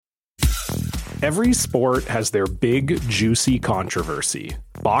Every sport has their big, juicy controversy.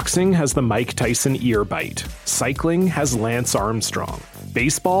 Boxing has the Mike Tyson ear bite. Cycling has Lance Armstrong.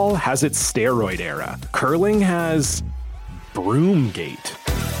 Baseball has its steroid era. Curling has Broomgate.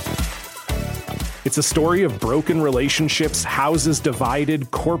 It's a story of broken relationships, houses divided,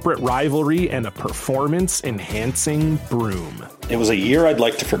 corporate rivalry, and a performance-enhancing broom. It was a year I'd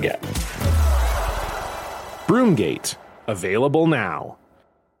like to forget. Broomgate. Available now.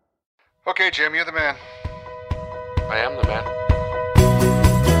 Okay, Jim, you're the man. I am the man.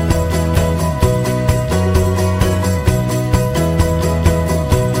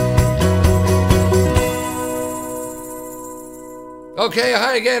 Okay,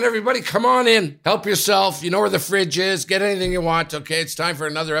 hi again, everybody. Come on in. Help yourself. You know where the fridge is. Get anything you want, okay? It's time for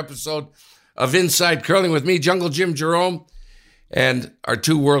another episode of Inside Curling with me, Jungle Jim Jerome, and our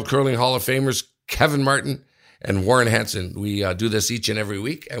two World Curling Hall of Famers, Kevin Martin and Warren Hansen. We do this each and every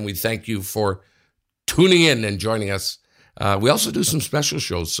week, and we thank you for tuning in and joining us. We also do some special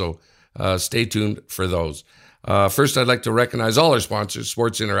shows, so stay tuned for those. First, I'd like to recognize all our sponsors,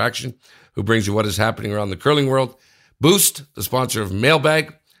 Sports Interaction, who brings you what is happening around the curling world, Boost, the sponsor of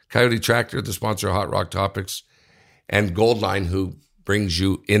Mailbag, Coyote Tractor, the sponsor of Hot Rock Topics, and Goldline, who brings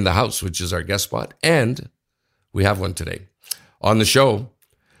you In the House, which is our guest spot, and we have one today. On the show,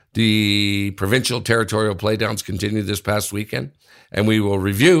 the provincial territorial playdowns continued this past weekend, and we will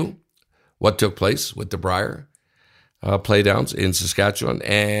review what took place with the Brier playdowns in Saskatchewan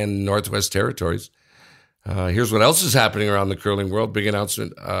and Northwest Territories. Here's what else is happening around the curling world. Big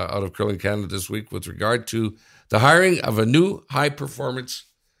announcement out of Curling Canada this week with regard to the hiring of a new high-performance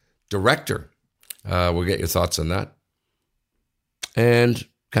director. We'll get your thoughts on that. And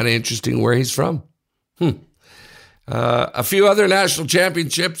kind of interesting where he's from. A few other national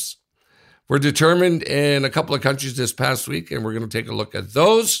championships were determined in a couple of countries this past week, and we're going to take a look at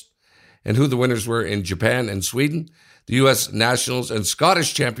those and who the winners were in Japan and Sweden. The U.S. Nationals and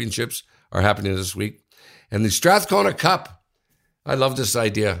Scottish Championships are happening this week. And the Strathcona Cup, I love this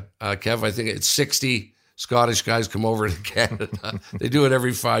idea, Kev. I think it's 60 Scottish guys come over to Canada. They do it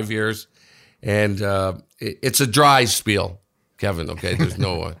every 5 years. And it's a dry spiel, Kevin, okay? There's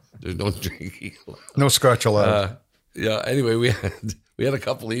no drinking. No scotch allowed. Yeah, anyway, we had a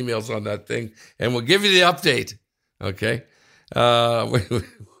couple emails on that thing, and we'll give you the update, okay?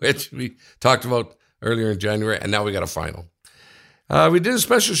 Which we talked about earlier in January, and now we got a final. We did a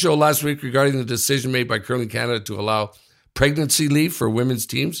special show last week regarding the decision made by Curling Canada to allow pregnancy leave for women's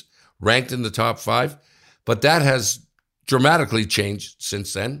teams, ranked in the top 5, but that has dramatically changed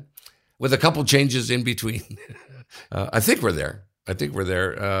since then, with a couple changes in between. I think we're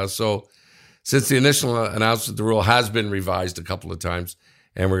there. So since the initial announcement, the rule has been revised a couple of times,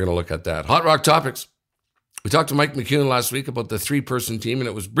 and we're going to look at that. Hot Rock Topics. We talked to Mike McEwen last week about the 3-person team, and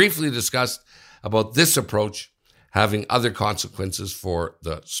it was briefly discussed about this approach having other consequences for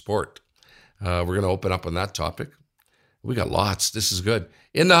the sport. We're going to open up on that topic. We got lots. This is good.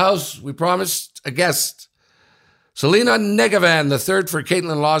 In the house, we promised a guest. Selena Negavan, the third for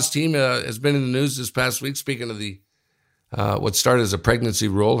Caitlin Law's team, has been in the news this past week. Speaking of the what started as a pregnancy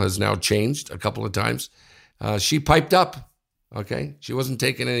rule has now changed a couple of times. She piped up, okay? She wasn't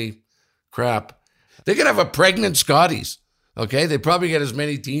taking any crap. They could have a pregnant Scotties, okay? They probably get as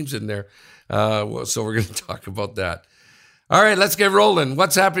many teams in there. So we're going to talk about that. All right, let's get rolling.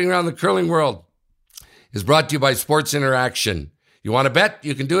 What's happening around the curling world is brought to you by Sports Interaction. You want to bet?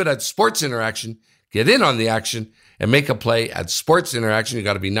 You can do it at Sports Interaction. Get in on the action and make a play at Sports Interaction. You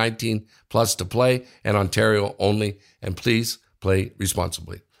got to be 19 plus to play, and Ontario only. And please play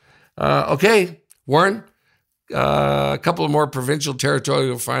responsibly. Okay, Warren, a couple of more provincial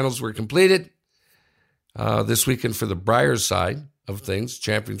territorial finals were completed this weekend for the Brier side of things.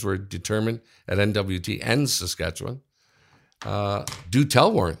 Champions were determined at NWT and Saskatchewan. Do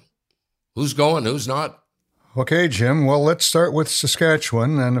tell, Warren. Who's going, who's not? Okay, Jim. Well, let's start with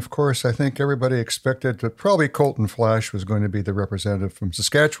Saskatchewan. And of course, I think everybody expected that probably Colton Flash was going to be the representative from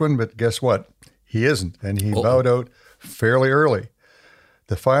Saskatchewan, but guess what? He isn't, and he bowed out fairly early.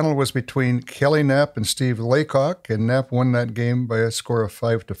 The final was between Kelly Knapp and Steve Laycock, and Knapp won that game by a score of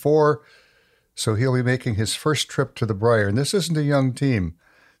 5-4. So he'll be making his first trip to the Brier. And this isn't a young team.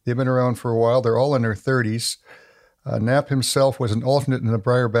 They've been around for a while. They're all in their 30s. Knapp himself was an alternate in the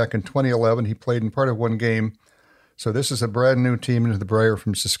Brier back in 2011. He played in part of one game. So this is a brand new team into the Brier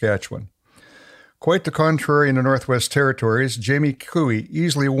from Saskatchewan. Quite the contrary in the Northwest Territories, Jamie Cooey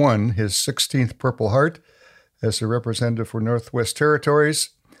easily won his 16th Purple Heart as the representative for Northwest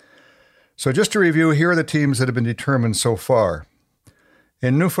Territories. So just to review, here are the teams that have been determined so far.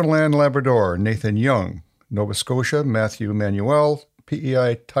 In Newfoundland, Labrador, Nathan Young. Nova Scotia, Matthew Manuel.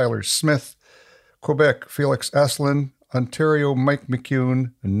 PEI, Tyler Smith. Quebec, Felix Asselin. Ontario, Mike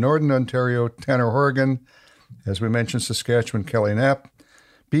McCune. Northern Ontario, Tanner Horgan. As we mentioned, Saskatchewan, Kelly Knapp.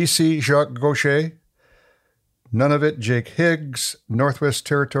 BC, Jacques Gaucher. Nunavut, Jake Higgs. Northwest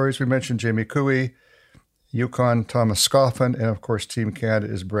Territories, we mentioned Jamie Cooey. Yukon, Thomas Scoffin. And, of course, Team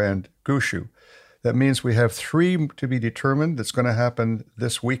Canada is Brand Gushue. That means we have 3 to be determined. That's going to happen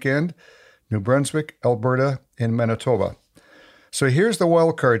this weekend. New Brunswick, Alberta, and Manitoba. So here's the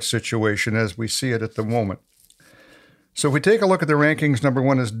wild card situation as we see it at the moment. So if we take a look at the rankings, number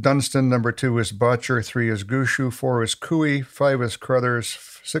 1 is Dunstan, number 2 is Bottcher, 3 is Gushue, 4 is Cooey, 5 is Crothers,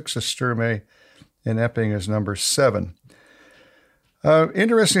 6 is Sturmey, and Epping is number 7.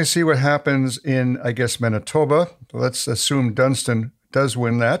 Interesting to see what happens in, I guess, Manitoba. Let's assume Dunstan does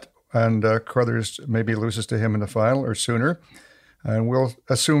win that, and Crothers maybe loses to him in the final or sooner. And we'll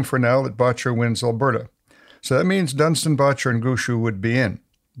assume for now that Bottcher wins Alberta. So that means Dunstan, Bottcher, and Gushue would be in.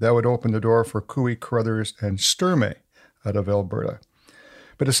 That would open the door for Cooey, Crothers, and Sturmey out of Alberta.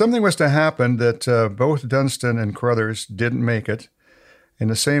 But if something was to happen that both Dunstan and Crothers didn't make it, and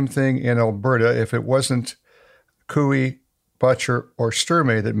the same thing in Alberta, if it wasn't Cooey, Bottcher, or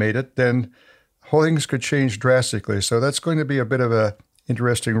Sturmey that made it, then things could change drastically. So that's going to be a bit of a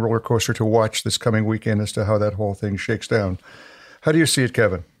interesting roller coaster to watch this coming weekend as to how that whole thing shakes down. How do you see it,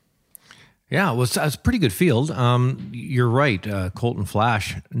 Kevin? Yeah, well, it's a pretty good field. You're right. Colton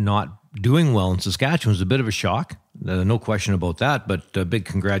Flash not doing well in Saskatchewan was a bit of a shock. No question about that. But big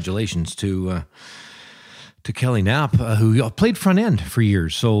congratulations to Kelly Knapp, who played front end for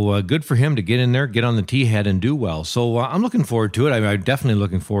years. So good for him to get in there, get on the tee head, and do well. So I'm looking forward to it. I'm definitely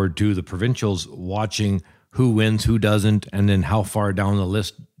looking forward to the provincials, watching who wins, who doesn't, and then how far down the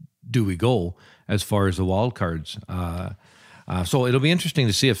list do we go as far as the wild cards. So it'll be interesting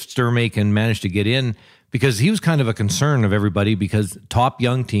to see if Sturmey can manage to get in, because he was kind of a concern of everybody, because top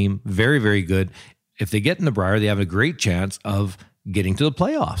young team, very, very good. If they get in the Brier, they have a great chance of getting to the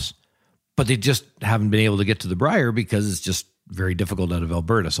playoffs. But they just haven't been able to get to the Brier because it's just very difficult out of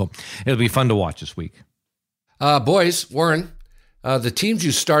Alberta. So it'll be fun to watch this week. Boys, Warren, the teams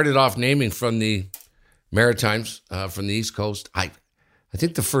you started off naming from the Maritimes, from the East Coast, I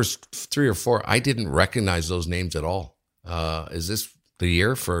think the first 3 or 4, I didn't recognize those names at all. Is this the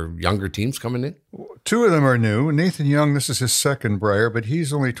year for younger teams coming in? 2 of them are new. Nathan Young, this is his second Brier, but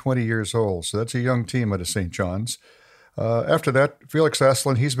he's only 20 years old, so that's a young team out of St. John's. After that, Felix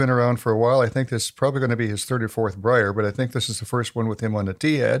Asselin, he's been around for a while. I think this is probably going to be his 34th Brier, but I think this is the first one with him on the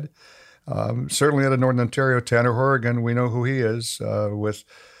tee head. Certainly out of Northern Ontario, Tanner Horgan, we know who he is, with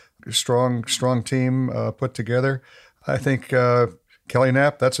a strong team put together. I think Kelly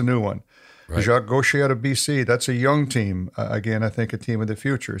Knapp, that's a new one. Right. Jacques Gaucher out of BC, that's a young team. Again, I think a team of the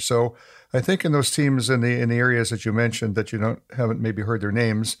future. So I think in those teams in the areas that you mentioned that you haven't maybe heard their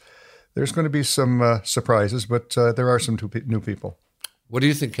names, there's going to be some surprises, but there are some new people. What do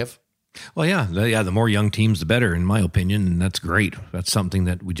you think, Kev? Well, the more young teams, the better, in my opinion, and that's great. That's something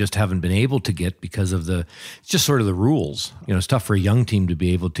that we just haven't been able to get because of it's just sort of the rules. It's tough for a young team to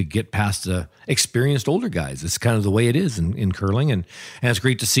be able to get past the experienced older guys. It's kind of the way it is in curling, and it's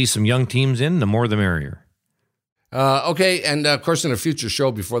great to see some young teams in. The more, the merrier. Okay, and of course, in a future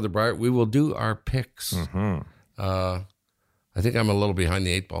show before the Brier, we will do our picks. Mm-hmm. I think I'm a little behind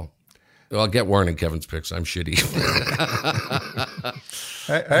the 8 ball. Well, I'll get Warren and Kevin's picks. I'm shitty.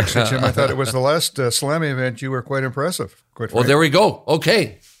 Actually, Jim, I thought it was the last Slammy event. You were quite impressive. Well, there we go.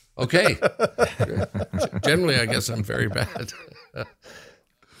 Okay. Generally, I guess I'm very bad.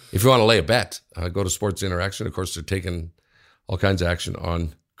 If you want to lay a bet, go to Sports Interaction. Of course, they're taking all kinds of action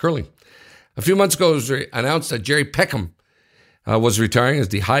on curling. A few months ago, it was announced that Jerry Peckham was retiring as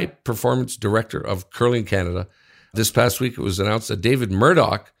the High Performance Director of Curling Canada. This past week, it was announced that David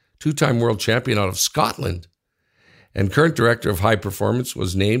Murdoch, 2-time world champion out of Scotland and current director of high performance,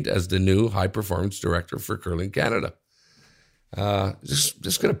 was named as the new high performance director for Curling Canada.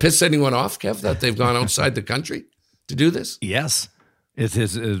 Just going to piss anyone off, Kev, that they've gone outside the country to do this? Yes.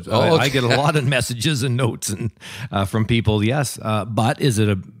 I get a lot of messages and notes and from people, yes. But is it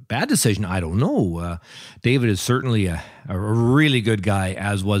a bad decision? I don't know. David is certainly a really good guy,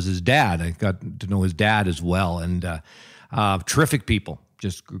 as was his dad. I got to know his dad as well. And terrific people.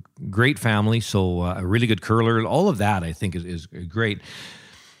 Just great family, so a really good curler. All of that, I think, is great.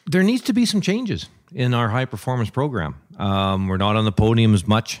 There needs to be some changes in our high-performance program. We're not on the podium as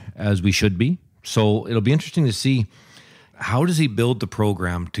much as we should be, so it'll be interesting to see how does he build the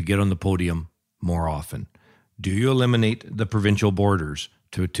program to get on the podium more often. Do you eliminate the provincial borders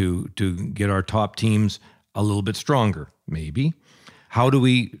to get our top teams a little bit stronger? Maybe. How do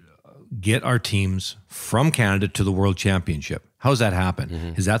we get our teams from Canada to the World Championship? How's that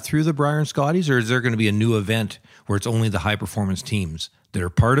happen? Is that through the Brier and Scotties, or is there going to be a new event where it's only the high-performance teams that are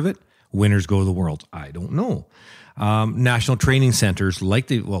part of it? Winners go to the world. I don't know. National training centers,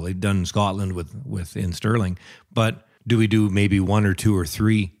 they've done in Scotland with in Stirling, but do we do maybe 1 or 2 or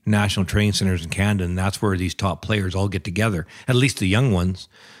 3 national training centers in Canada, and that's where these top players all get together, at least the young ones?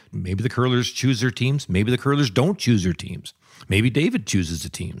 Maybe the curlers choose their teams. Maybe the curlers don't choose their teams. Maybe David chooses the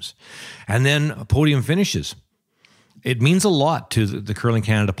teams. And then podium finishes. It means a lot to the Curling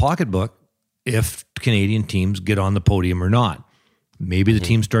Canada pocketbook if Canadian teams get on the podium or not. Maybe the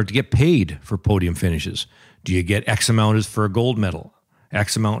teams start to get paid for podium finishes. Do you get X amount is for a gold medal,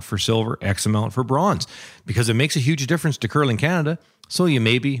 X amount for silver, X amount for bronze? Because it makes a huge difference to Curling Canada. So you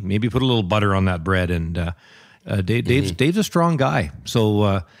maybe put a little butter on that bread. And Dave's a strong guy.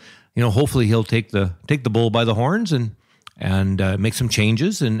 So hopefully he'll take the bull by the horns and make some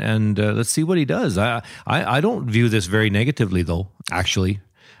changes. And let's see what he does. I don't view this very negatively, though. Actually,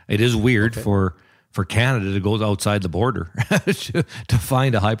 it is weird for Canada to go outside the border to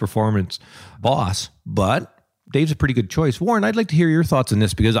find a high performance boss, but Dave's a pretty good choice. Warren, I'd like to hear your thoughts on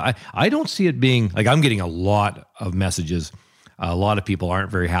this, because I don't see it being like, I'm getting a lot of messages. A lot of people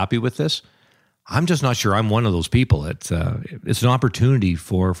aren't very happy with this. I'm just not sure I'm one of those people. It's an opportunity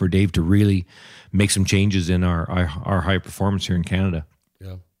for Dave to really make some changes in our high performance here in Canada.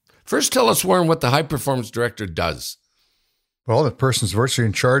 Yeah. First, tell us, Warren, what the high performance director does. Well, the person's virtually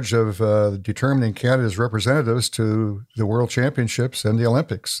in charge of determining Canada's representatives to the World Championships and the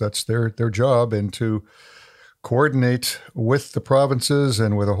Olympics. That's their job, and to coordinate with the provinces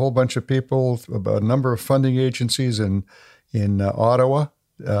and with a whole bunch of people, about a number of funding agencies in Ottawa,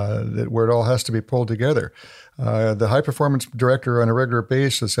 where it all has to be pulled together. The high performance director on a regular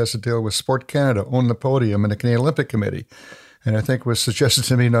basis has to deal with Sport Canada, Own the Podium, and the Canadian Olympic Committee. And I think was suggested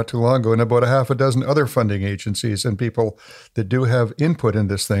to me not too long ago, and about a half a dozen other funding agencies and people that do have input in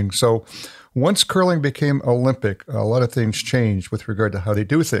this thing. So once curling became Olympic, a lot of things changed with regard to how they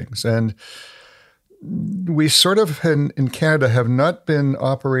do things. And we sort of in Canada have not been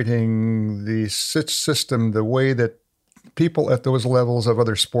operating the system the way that people at those levels of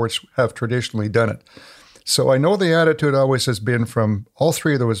other sports have traditionally done it. So I know the attitude always has been from all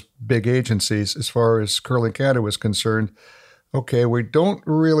 3 of those big agencies, as far as Curling Canada was concerned, okay, we don't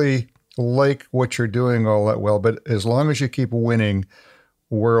really like what you're doing all that well, but as long as you keep winning,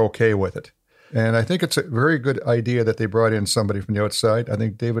 we're okay with it. And I think it's a very good idea that they brought in somebody from the outside. I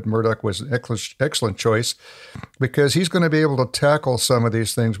think David Murdoch was an excellent choice, because he's going to be able to tackle some of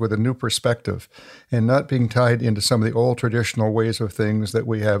these things with a new perspective and not being tied into some of the old traditional ways of things that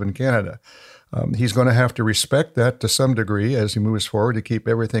we have in Canada. He's going to have to respect that to some degree as he moves forward to keep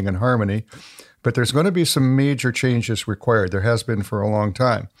everything in harmony. But there's going to be some major changes required. There has been for a long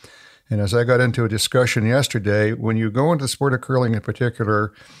time. And as I got into a discussion yesterday, when you go into the sport of curling in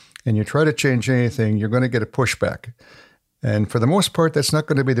particular and you try to change anything, you're going to get a pushback. And for the most part, that's not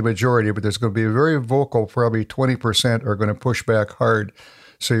going to be the majority, but there's going to be a very vocal, probably 20% are going to push back hard.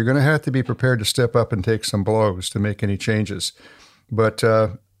 So you're going to have to be prepared to step up and take some blows to make any changes. But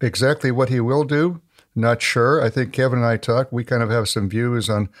exactly what he will do, not sure. I think Kevin and I talked. We kind of have some views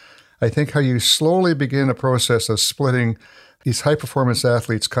on, I think, how you slowly begin a process of splitting these high-performance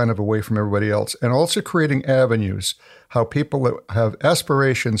athletes kind of away from everybody else, and also creating avenues, how people that have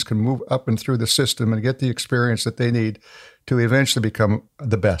aspirations can move up and through the system and get the experience that they need to eventually become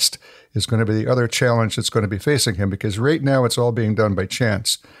the best, is going to be the other challenge that's going to be facing him, because right now it's all being done by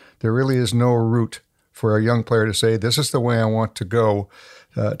chance. There really is no route for a young player to say, this is the way I want to go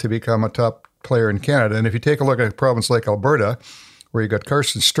to become a top player in Canada. And if you take a look at a province like Alberta, where you got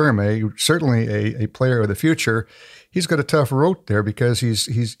Carson Sturmey, certainly a player of the future, he's got a tough road there, because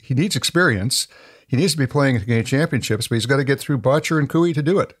he needs experience. He needs to be playing at the Canadian Championships, but he's got to get through Botcher and Cooey to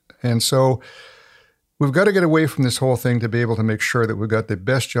do it. And so we've got to get away from this whole thing to be able to make sure that we've got the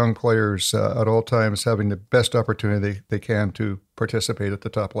best young players at all times having the best opportunity they can to participate at the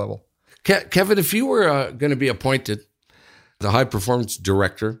top level. Kevin, if you were going to be appointed the high performance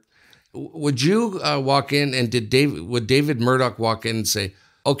director, would you walk in and would David Murdoch walk in and say,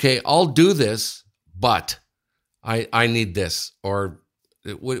 okay, I'll do this, but I need this? Or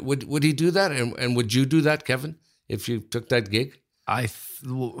would he do that? And would you do that, Kevin, if you took that gig?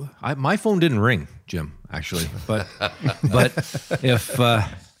 My phone didn't ring, Jim, actually, but if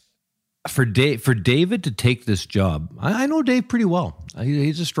for David to take this job, I know Dave pretty well.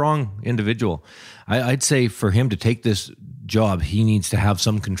 He's a strong individual. I'd say for him to take this job, he needs to have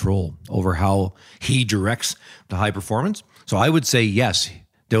some control over how he directs the high performance. So I would say yes,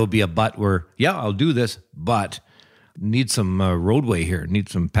 there will be a but where, yeah, I'll do this, but needs some roadway here,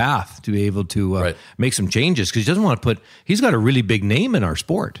 needs some path to be able to Right. make some changes, because he doesn't want to he's got a really big name in our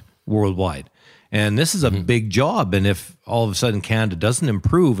sport worldwide. And this is a big job. And if all of a sudden Canada doesn't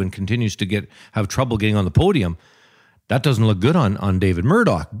improve and continues to have trouble getting on the podium, that doesn't look good on David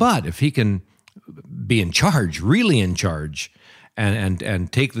Murdoch. But if he can be in charge, really in charge,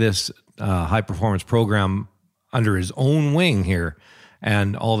 and take this high performance program under his own wing here,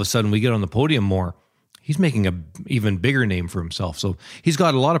 and all of a sudden we get on the podium more, he's making a even bigger name for himself. So he's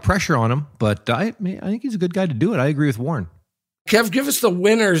got a lot of pressure on him, but I think he's a good guy to do it. I agree with Warren. Kev, give us the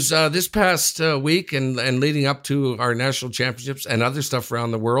winners this past week and leading up to our national championships and other stuff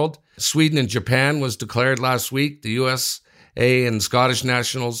around the world. Sweden and Japan was declared last week. The USA and Scottish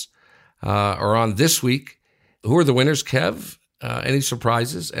nationals are on this week. Who are the winners, Kev? Any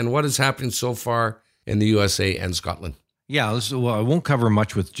surprises? And what is happening so far in the USA and Scotland? Yeah, I won't cover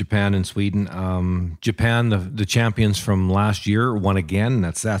much with Japan and Sweden. Japan, the champions from last year, won again.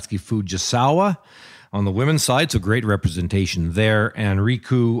 That's Satsuki Fujisawa. On the women's side, so great representation there. And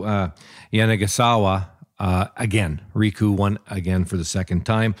Riku Yanagasawa, again. Riku won again for the second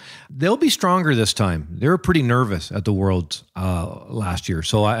time. They'll be stronger this time. They were pretty nervous at the Worlds last year.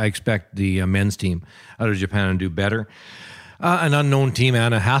 So I expect the men's team out of Japan to do better. An unknown team,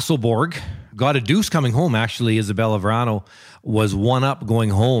 Anna Hasselborg, got a deuce coming home. Actually, Isabella Verano was one up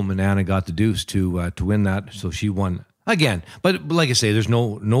going home, and Anna got the deuce to win that. So she won again. But like I say, there's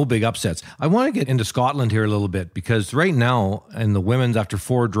no big upsets. I want to get into Scotland here a little bit, because right now in the women's, after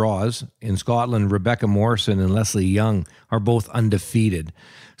 4 draws in Scotland, Rebecca Morrison and Leslie Young are both undefeated.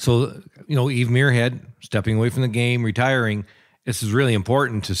 So, Eve Muirhead stepping away from the game, retiring. This is really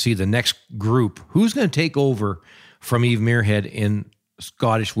important to see the next group. Who's going to take over from Eve Muirhead in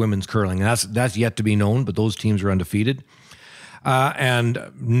Scottish women's curling? That's yet to be known, but those teams are undefeated.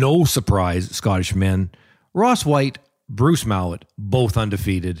 And no surprise, Scottish men, Ross White, Bruce Mowat, both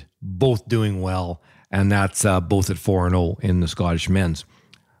undefeated, both doing well, and that's both at 4-0 in the Scottish men's.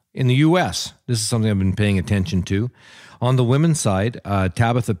 In the U.S., this is something I've been paying attention to. On the women's side,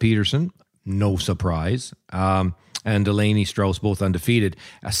 Tabitha Peterson, no surprise, and Delaney Strauss, both undefeated.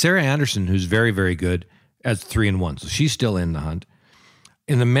 Sarah Anderson, who's very, very good, at 3-1, so she's still in the hunt.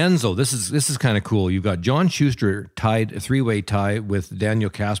 In the men's, though, this is kind of cool. You've got John Schuster tied, a 3-way tie with Daniel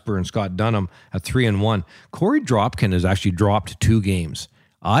Casper and Scott Dunham at 3-1. Corey Dropkin has actually dropped 2 games.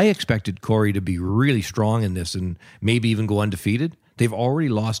 I expected Corey to be really strong in this and maybe even go undefeated. They've already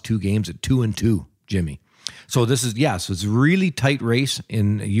lost 2 games at 2-2, Jimmy. So this is, so it's a really tight race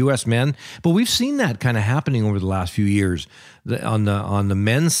in U.S. men, but we've seen that kind of happening over the last few years. On the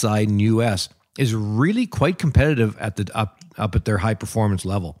men's side in U.S., is really quite competitive at the up at their high performance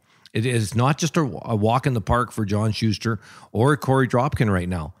level. It is not just a walk in the park for John Schuster or Corey Dropkin right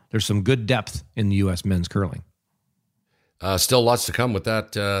now. There's some good depth in the U.S. men's curling. Still lots to come with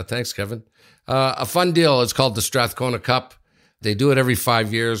that. Thanks, Kevin. A fun deal. It's called the Strathcona Cup. They do it every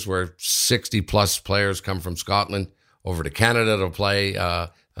 5 years, where 60 plus players come from Scotland over to Canada to play.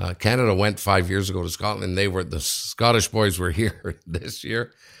 Canada went 5 years ago to Scotland. The Scottish boys were here this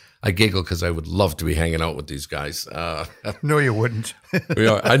year. I giggle because I would love to be hanging out with these guys. No, you wouldn't.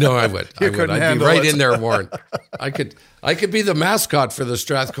 I know I would. You couldn't I'd be handle right it. in there, Warren. I could be the mascot for the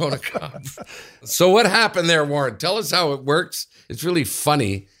Strathcona Cup. So what happened there, Warren? Tell us how it works. It's really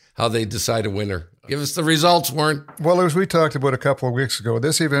funny how they decide a winner. Give us the results, Warren. Well, as we talked about a couple of weeks ago,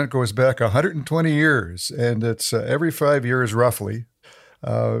 this event goes back 120 years, and it's every 5 years roughly.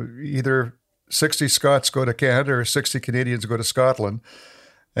 Either 60 Scots go to Canada or 60 Canadians go to Scotland.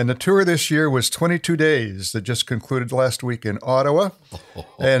 And the tour this year was 22 days that just concluded last week in Ottawa.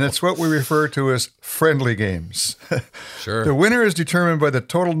 And it's what we refer to as friendly games. Sure. The winner is determined by the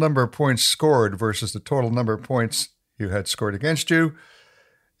total number of points scored versus the total number of points you had scored against you.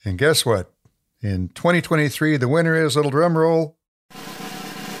 And guess what? In 2023, the winner is, little drum roll,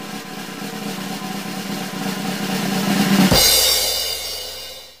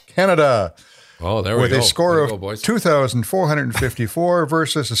 Canada. Oh, there we with go. a score There of we go, boys. 2,454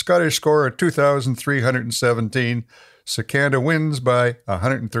 versus a Scottish score of 2,317. So Canada wins by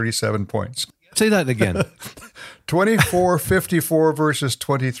 137 points. Say that again. 2454 versus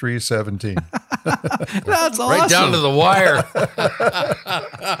 2317. That's awesome. Right down to the wire.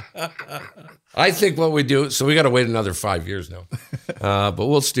 I think what we do, so we got to wait another 5 years now, but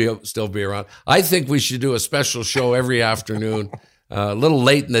we'll still be around. I think we should do a special show every afternoon, a little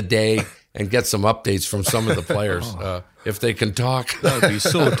late in the day, and get some updates from some of the players if they can talk. That would be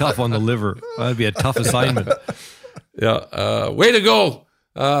so tough on the liver. That'd be a tough assignment. Yeah, way to go,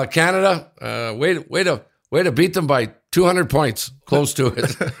 Canada! Way to beat them by 200 points, close to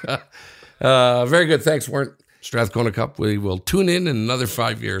it. Very good, thanks, Warren. Strathcona Cup. We will tune in another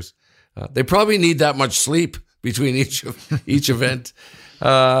 5 years. They probably need that much sleep between each event.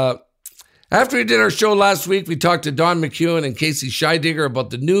 After we did our show last week, we talked to Don McEwen and Casey Scheidegger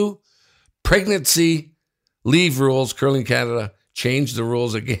about the new pregnancy leave rules. Curling Canada changed the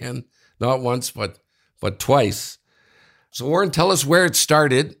rules again, not once, but twice. So Warren, tell us where it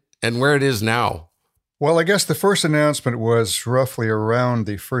started and where it is now. Well, I guess the first announcement was roughly around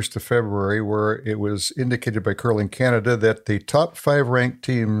the 1st of February, where it was indicated by Curling Canada that the top 5 ranked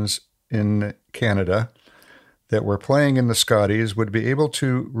teams in Canada that were playing in the Scotties would be able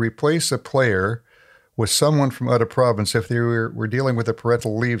to replace a player with someone from out of province if they were dealing with a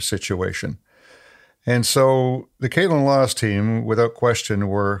parental leave situation. And so the Caitlin Laws team, without question,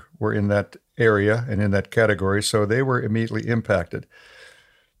 were in that area and in that category, so they were immediately impacted.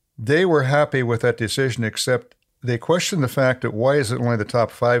 They were happy with that decision, except they questioned the fact that why is it only the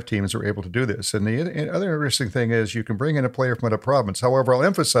top 5 teams are able to do this? And the other interesting thing is you can bring in a player from out of province. However, I'll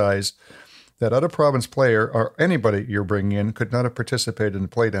emphasize that out of province player or anybody you're bringing in could not have participated in the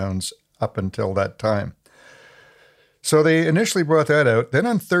playdowns up until that time. So they initially brought that out. Then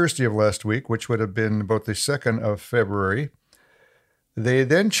on Thursday of last week, which would have been about the 2nd of February, they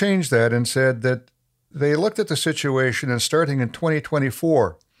then changed that and said that they looked at the situation and starting in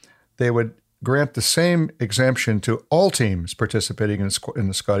 2024, they would grant the same exemption to all teams participating in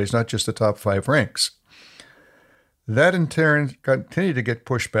the Scotties, not just the top 5 ranks. That in turn continued to get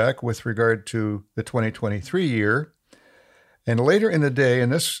pushed back with regard to the 2023 year. And later in the day,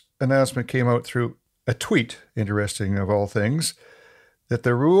 and this announcement came out through a tweet, interesting of all things, that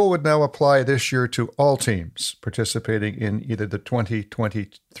the rule would now apply this year to all teams participating in either the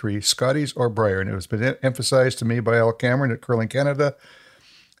 2023 Scotties or Brier. And it has been emphasized to me by Al Cameron at Curling Canada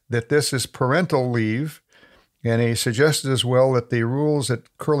that this is parental leave. And he suggested as well that the rules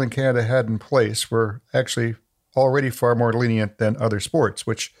that Curling Canada had in place were actually already far more lenient than other sports,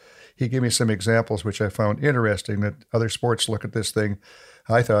 which he gave me some examples which I found interesting, that other sports look at this thing,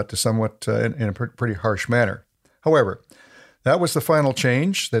 I thought, to somewhat in a pretty harsh manner. However, that was the final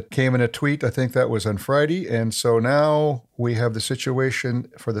change that came in a tweet. I think that was on Friday. And so now we have the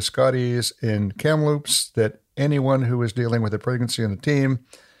situation for the Scotties in Kamloops that anyone who is dealing with a pregnancy on the team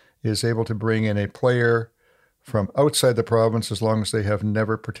is able to bring in a player from outside the province as long as they have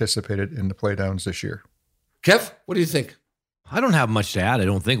never participated in the playdowns this year. Kev, what do you think? I don't have much to add. I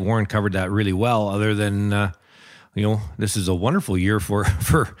don't think Warren covered that really well, other than this is a wonderful year for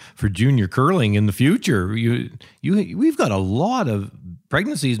junior curling in the future. We've got a lot of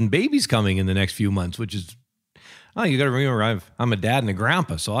pregnancies and babies coming in the next few months, which is, you got to remember, I'm a dad and a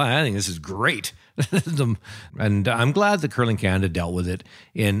grandpa, so I think this is great. And I'm glad that Curling Canada dealt with it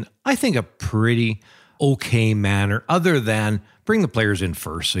in, I think, a pretty okay manner, other than bring the players in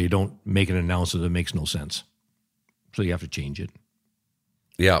first so you don't make an announcement that makes no sense. So you have to change it.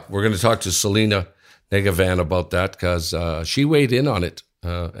 Yeah, we're going to talk to Selena Negavan about that because she weighed in on it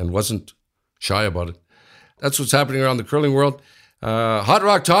and wasn't shy about it. That's what's happening around the curling world. Hot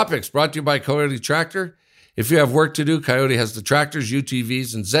Rock Topics brought to you by Coyote Tractor. If you have work to do, Coyote has the tractors,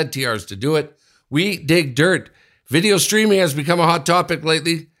 UTVs, and ZTRs to do it. We dig dirt. Video streaming has become a hot topic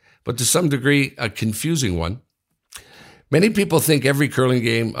lately, but to some degree, a confusing one. Many people think every curling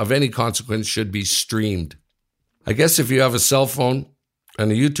game of any consequence should be streamed. I guess if you have a cell phone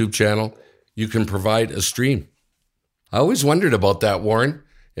and a YouTube channel, you can provide a stream. I always wondered about that, Warren.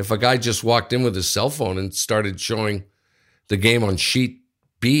 If a guy just walked in with his cell phone and started showing the game on sheet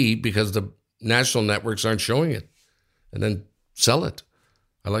B because the national networks aren't showing it, and then sell it.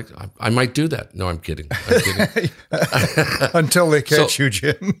 I might do that. No, I'm kidding. Until they catch you,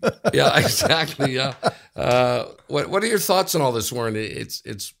 Jim. Yeah, exactly. Yeah. What are your thoughts on all this, Warren?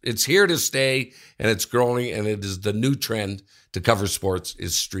 It's here to stay, and it's growing, and it is the new trend to cover sports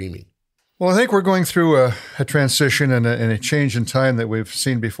is streaming. Well, I think we're going through a transition and a change in time that we've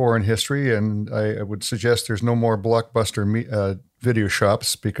seen before in history, and I would suggest there's no more blockbuster video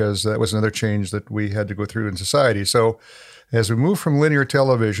shops, because that was another change that we had to go through in society. So as we move from linear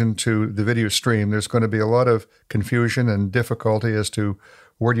television to the video stream, there's going to be a lot of confusion and difficulty as to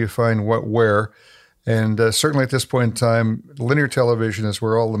where do you find what where. And certainly at this point in time, linear television is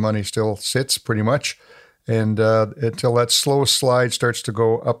where all the money still sits pretty much. And until that slow slide starts to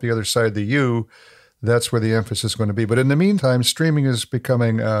go up the other side of the U, that's where the emphasis is going to be. But in the meantime, streaming is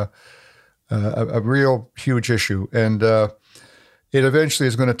becoming a real huge issue. And it eventually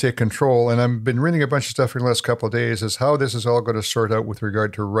is going to take control. And I've been reading a bunch of stuff in the last couple of days as how this is all going to sort out with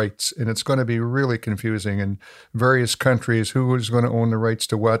regard to rights. And it's going to be really confusing in various countries, who is going to own the rights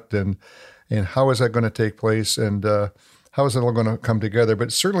to what, and how is that going to take place, and how is it all going to come together.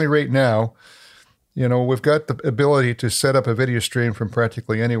 But certainly right now, we've got the ability to set up a video stream from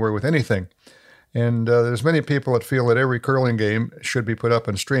practically anywhere with anything. And there's many people that feel that every curling game should be put up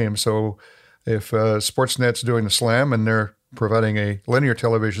on stream. So if Sportsnet's doing the Slam and they're providing a linear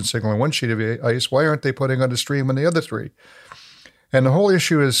television signal on one sheet of ice, why aren't they putting on the stream on the other three? And the whole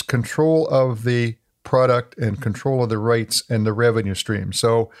issue is control of the product and control of the rights and the revenue stream.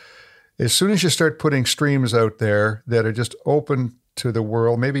 So as soon as you start putting streams out there that are just open to the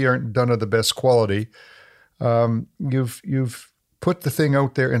world, maybe aren't done of the best quality, you've put the thing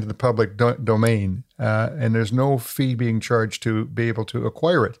out there into the public domain, and there's no fee being charged to be able to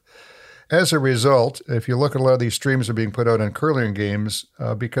acquire it. As a result, if you look at a lot of these streams are being put out on curling games,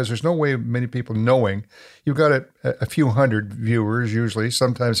 because there's no way of many people knowing. You've got a few hundred viewers usually.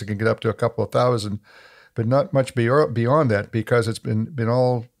 Sometimes it can get up to a couple of thousand, but not much beyond that because it's been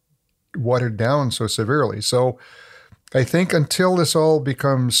all watered down so severely. So I think until this all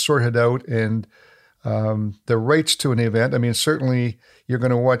becomes sorted out and the rights to an event, I mean, certainly you're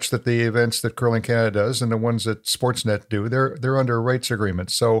going to watch that the events that Curling Canada does and the ones that Sportsnet do, they're under a rights agreement.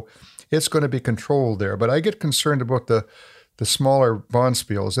 So it's going to be controlled there. But I get concerned about the smaller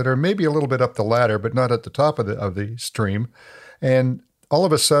bonspiels that are maybe a little bit up the ladder, but not at the top of the stream. And all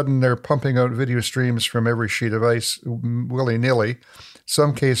of a sudden, they're pumping out video streams from every sheet of ice willy-nilly.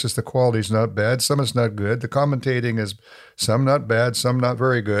 Some cases, the quality's not bad. Some is not good. The commentating is some not bad, some not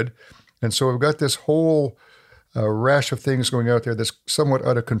very good. And so we've got this whole rash of things going out there that's somewhat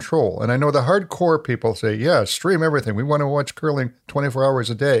out of control. And I know the hardcore people say, yeah, stream everything. We want to watch curling 24 hours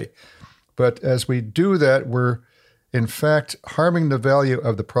a day. But as we do that, we're in fact harming the value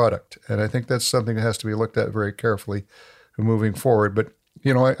of the product. And I think that's something that has to be looked at very carefully moving forward. But,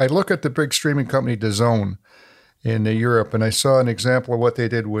 I look at the big streaming company DAZN in Europe, and I saw an example of what they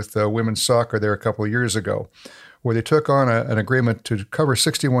did with women's soccer there a couple of years ago, where they took on an agreement to cover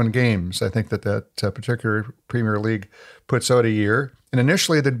 61 games. I think that particular Premier League puts out a year. And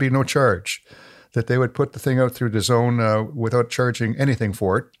initially, there'd be no charge, that they would put the thing out through DAZN without charging anything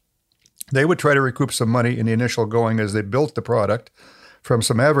for it. They would try to recoup some money in the initial going as they built the product from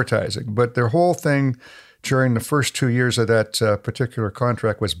some advertising. But their whole thing during the first 2 years of that particular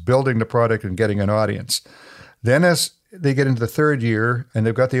contract was building the product and getting an audience. Then as they get into the third year and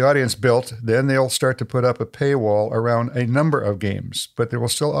they've got the audience built, then they'll start to put up a paywall around a number of games, but there will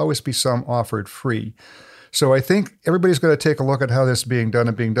still always be some offered free. So I think everybody's got to take a look at how this is being done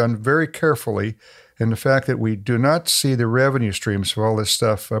and being done very carefully, and the fact that we do not see the revenue streams for all this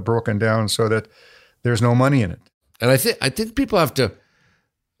stuff broken down so that there's no money in it. And I think people have to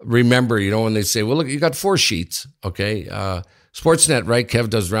remember, when they say, well, look, you got 4 sheets, okay? Sportsnet, right? Kev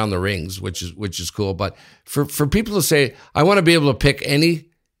does Round the Rings, which is cool. But for people to say, I want to be able to pick any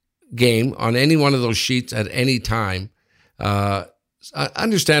game on any one of those sheets at any time. I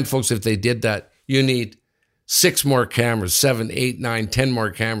understand, folks, if they did that, you need 6 more cameras, 7, 8, 9, 10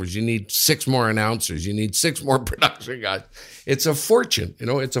 more cameras. You need 6 more announcers. You need 6 more production guys. It's a fortune.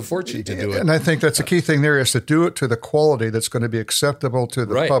 It's a fortune to do it. And I think that's a key thing there is to do it to the quality that's going to be acceptable to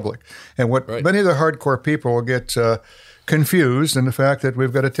the public. And what many of the hardcore people will get confused in the fact that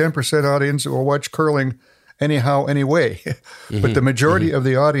we've got a 10% audience that will watch curling anyhow, anyway. But the majority of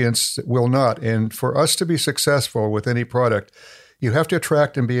the audience will not. And for us to be successful with any product, you have to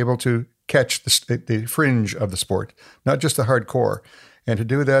attract and be able to catch the fringe of the sport, not just the hardcore. And to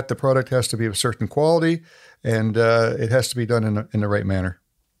do that, the product has to be of certain quality, and it has to be done in the right manner.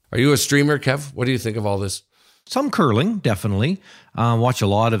 Are you a streamer, Kev? What do you think of all this? Some curling, definitely. Watch a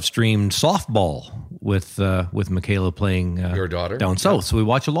lot of streamed softball with Michaela playing your daughter down south. So we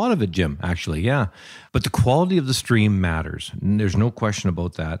watch a lot of it, Jim, actually, yeah. But the quality of the stream matters. There's no question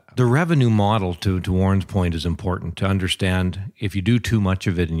about that. The revenue model, to Warren's point, is important to understand. If you do too much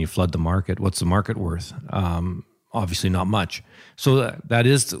of it and you flood the market, what's the market worth? Obviously not much. So that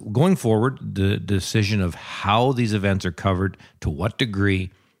is, going forward, the decision of how these events are covered, to what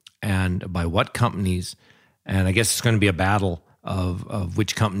degree, and by what companies. And I guess it's going to be a battle of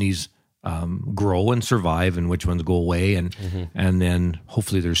which companies grow and survive and which ones go away. And then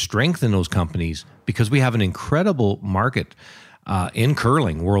hopefully there's strength in those companies, because we have an incredible market in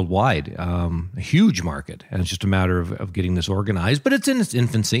curling worldwide, a huge market. And it's just a matter of getting this organized. But it's in its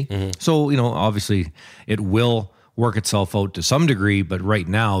infancy. So, obviously it will work itself out to some degree. But right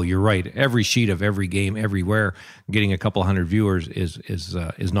now, you're right. Every sheet of every game, everywhere, getting a couple hundred viewers is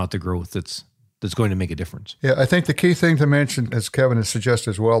not the growth that's going to make a difference. Yeah, I think the key thing to mention, as Kevin has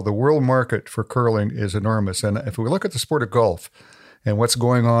suggested as well, the world market for curling is enormous. And if we look at the sport of golf and what's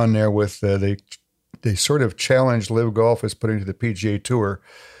going on there with the sort of challenge Live Golf is putting to the PGA Tour,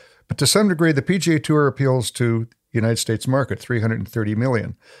 but to some degree, the PGA Tour appeals to the United States market, 330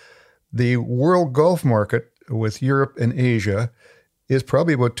 million. The world golf market with Europe and Asia is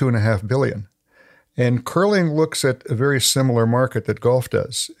probably about $2.5 billion. And curling looks at a very similar market that golf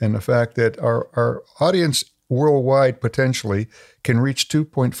does, and the fact that our audience worldwide potentially can reach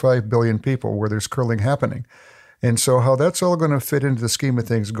 2.5 billion people where there's curling happening. And so how that's all going to fit into the scheme of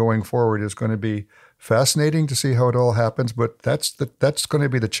things going forward is going to be fascinating to see how it all happens, but that's going to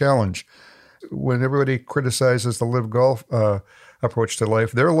be the challenge. When everybody criticizes the live golf approach to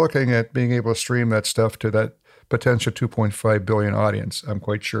life, they're looking at being able to stream that stuff to that potential 2.5 billion audience, I'm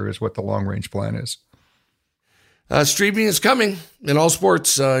quite sure is what the long-range plan is. Streaming is coming in all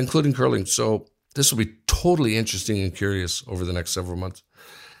sports, including curling. So this will be totally interesting and curious over the next several months.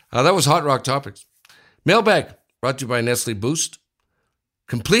 That was Hot Rock Topics. Mailbag brought to you by Nestle Boost.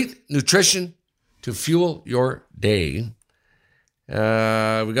 Complete nutrition to fuel your day. We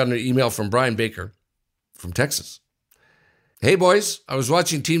got an email from Brian Baker from Texas. Hey, boys, I was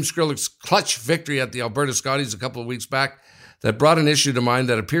watching Team Skrillex' clutch victory at the Alberta Scotties a couple of weeks back that brought an issue to mind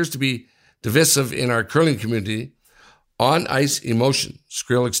that appears to be divisive in our curling community. On ice emotion.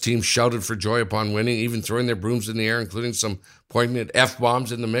 Skrillex team shouted for joy upon winning, even throwing their brooms in the air, including some poignant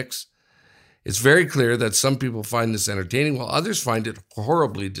F-bombs in the mix. It's very clear that some people find this entertaining, while others find it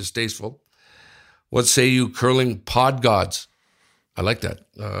horribly distasteful. What say you curling pod gods? I like that.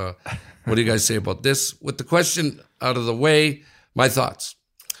 What do you guys say about this? With the question out of the way, my thoughts.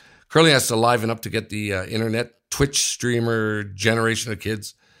 Curling has to liven up to get the internet, Twitch streamer generation of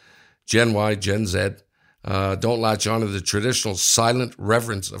kids, Gen Y, Gen Z, don't latch on to the traditional silent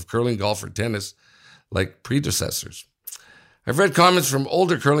reverence of curling, golf, or tennis like predecessors. I've read comments from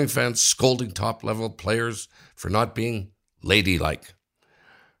older curling fans scolding top-level players for not being ladylike.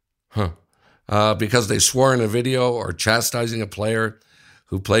 Because they swore in a video, or chastising a player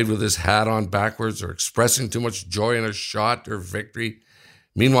who played with his hat on backwards, or expressing too much joy in a shot or victory.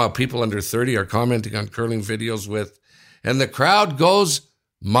 Meanwhile, people under 30 are commenting on curling videos with, and the crowd goes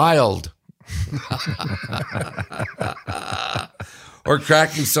mild. Or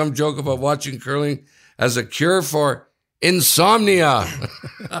cracking some joke about watching curling as a cure for insomnia.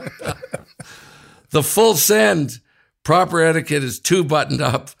 The full send. Proper etiquette is too buttoned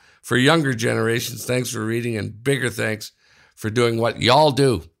up for younger generations. Thanks for reading, and bigger thanks for doing what y'all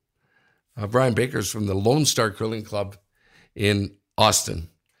do. Brian Baker's from the Lone Star Curling Club in Austin.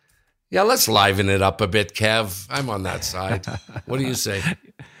 Yeah, let's liven it up a bit, Kev. I'm on that side. What do you say?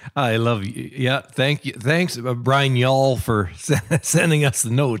 I love you. Yeah, thank you. Thanks, Brian Y'all, for sending us the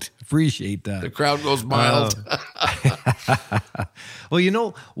note. Appreciate that. The crowd goes mild. Well,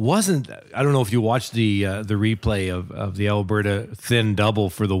 I don't know if you watched the replay of the Alberta thin double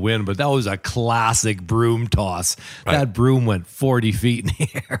for the win, but that was a classic broom toss. Right. That broom went 40 feet in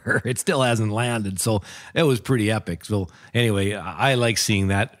the air. It still hasn't landed, so it was pretty epic. So anyway, I like seeing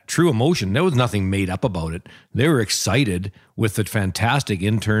that. True emotion. There was nothing made up about it. They were excited with the fantastic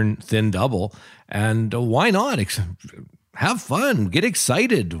intern thin double, and why not? Have fun, get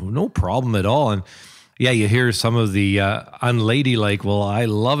excited, no problem at all. And yeah, you hear some of the unladylike. Well, I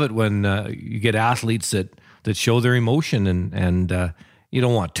love it when you get athletes that show their emotion, and you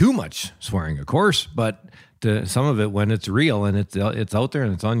don't want too much swearing, of course, but some of it when it's real and it's out there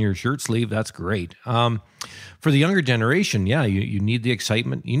and it's on your shirt sleeve, that's great. For the younger generation, yeah, you need the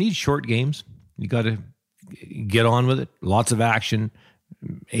excitement. You need short games. You got to get on with it. Lots of action,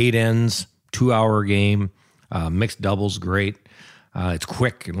 8 ends, 2-hour game. Mixed doubles, great. It's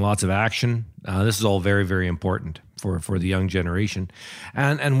quick and lots of action. This is all very, very important for the young generation.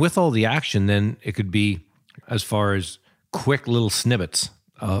 And with all the action, then it could be as far as quick little snippets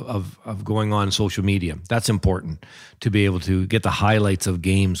of going on social media. That's important to be able to get the highlights of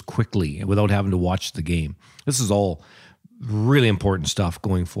games quickly without having to watch the game. This is all really important stuff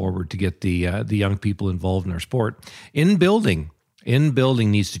going forward to get the young people involved in our sport. In building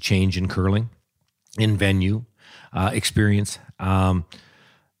needs to change in curling. In venue experience.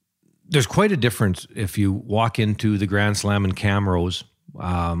 There's quite a difference if you walk into the Grand Slam in Camrose,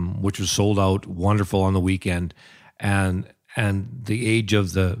 which was sold out, wonderful on the weekend, and the age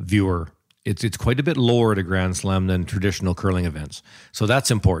of the viewer, it's quite a bit lower at a Grand Slam than traditional curling events. So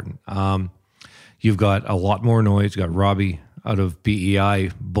that's important. You've got a lot more noise. You've got Robbie out of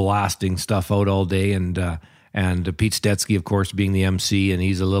PEI blasting stuff out all day, and Pete Stetsky, of course, being the MC, and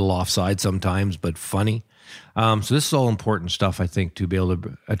he's a little offside sometimes, but funny. So this is all important stuff, I think, to be able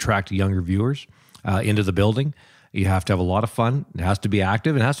to attract younger viewers into the building. You have to have a lot of fun. It has to be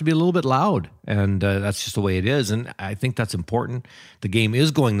active. It has to be a little bit loud, and that's just the way it is. And I think that's important. The game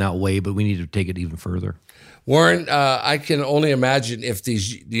is going that way, but we need to take it even further. Warren, I can only imagine if the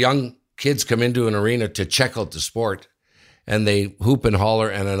young kids come into an arena to check out the sport, and they hoop and holler,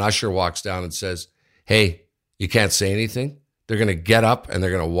 and an usher walks down and says, "Hey, you can't say anything," they're going to get up and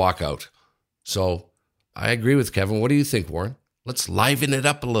they're going to walk out. So I agree with Kevin. What do you think, Warren? Let's liven it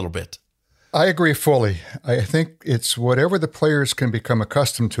up a little bit. I agree fully. I think it's whatever the players can become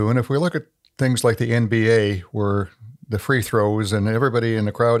accustomed to. And if we look at things like the NBA, where the free throws and everybody in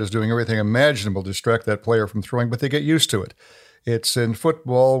the crowd is doing everything imaginable to distract that player from throwing, but they get used to it. It's in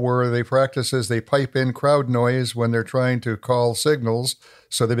football where they practice as they pipe in crowd noise when they're trying to call signals,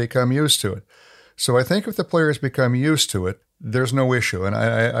 so they become used to it. So I think if the players become used to it, there's no issue. And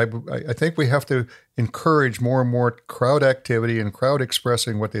I think we have to encourage more and more crowd activity and crowd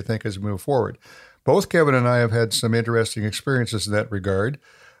expressing what they think as we move forward. Both Kevin and I have had some interesting experiences in that regard.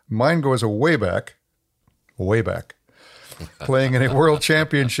 Mine goes way back, playing in a world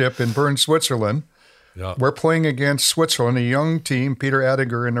championship in Bern, Switzerland. Yeah. We're playing against Switzerland, a young team, Peter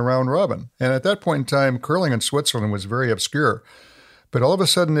Adiger in the round robin. And at that point in time, curling in Switzerland was very obscure. But all of a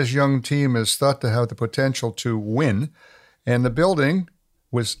sudden, this young team is thought to have the potential to win. And the building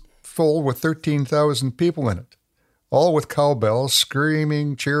was full with 13,000 people in it, all with cowbells,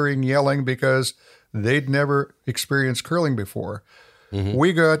 screaming, cheering, yelling, because they'd never experienced curling before. Mm-hmm.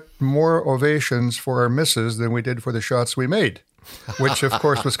 We got more ovations for our misses than we did for the shots we made, which, of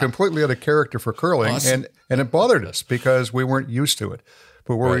course, was completely out of character for curling. Awesome. And it bothered us because we weren't used to it.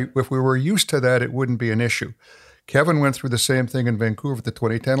 But if we were used to that, it wouldn't be an issue. Kevin went through the same thing in Vancouver at the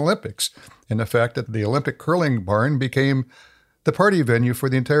 2010 Olympics, and the fact that the Olympic curling barn became the party venue for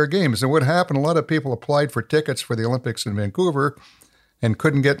the entire games. And what happened, a lot of people applied for tickets for the Olympics in Vancouver and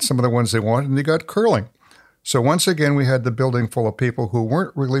couldn't get some of the ones they wanted, and they got curling. So once again, we had the building full of people who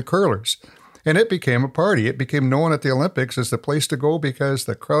weren't really curlers. And it became a party. It became known at the Olympics as the place to go because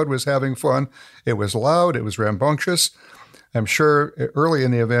the crowd was having fun. It was loud. It was rambunctious. I'm sure early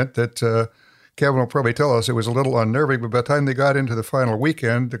in the event that Kevin will probably tell us it was a little unnerving, but by the time they got into the final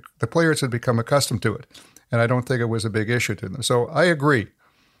weekend, the players had become accustomed to it. And I don't think it was a big issue to them. So I agree.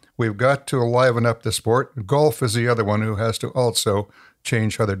 We've got to liven up the sport. Golf is the other one who has to also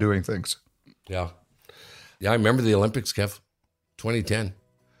change how they're doing things. Yeah. Yeah, I remember the Olympics, Kev, 2010.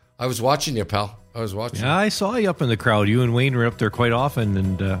 I was watching you, pal. I was watching. Yeah, I saw you up in the crowd. You and Wayne were up there quite often,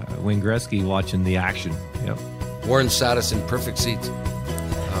 and Wayne Gretzky watching the action. Yep. Warren sat us in perfect seats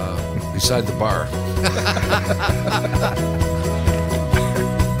beside the bar.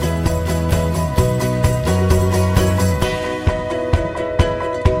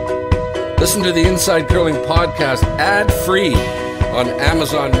 Listen to the Inside Curling podcast ad-free on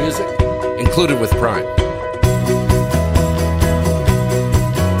Amazon Music, included with Prime.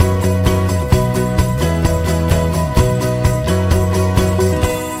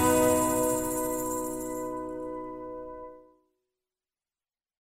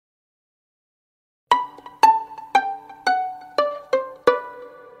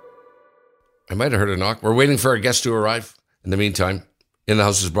 I might have heard a knock. We're waiting for our guest to arrive. In the meantime, In the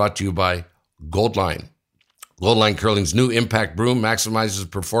House is brought to you by Goldline. Goldline Curling's new impact broom maximizes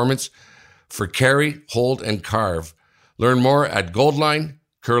performance for carry, hold, and carve. Learn more at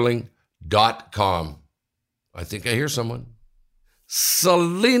goldlinecurling.com. I think I hear someone.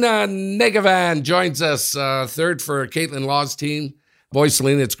 Selena Negavan joins us, third for Caitlin Law's team. Boy,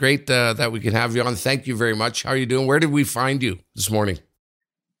 Selena, it's great that we can have you on. Thank you very much. How are you doing? Where did we find you this morning?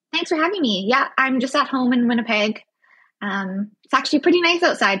 Thanks for having me. Yeah, I'm just at home in Winnipeg. It's actually pretty nice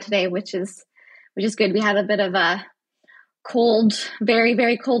outside today, which is good. We had a bit of a cold, very,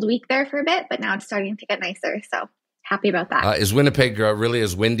 very cold week there for a bit, but now it's starting to get nicer. So happy about that. Is Winnipeg really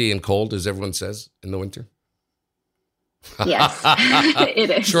as windy and cold as everyone says in the winter? Yes, it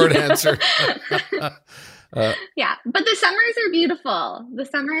is. Short answer. Yeah, but the summers are beautiful. The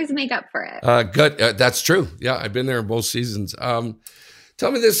summers make up for it. Good. That's true. Yeah, I've been there in both seasons.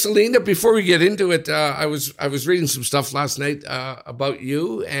 Tell me this, Selena, before we get into it, I was reading some stuff last night about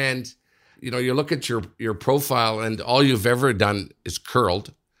you, and you look at your profile, and all you've ever done is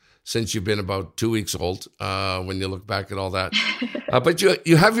curled since you've been about 2 weeks old, when you look back at all that. But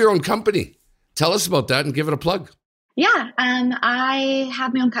you have your own company. Tell us about that and give it a plug. Yeah, I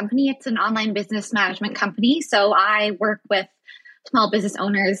have my own company. It's an online business management company. So I work with small business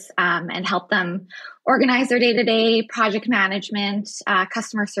owners and help them organize their day-to-day project management,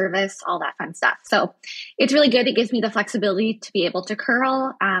 customer service, all that fun stuff. So it's really good. It gives me the flexibility to be able to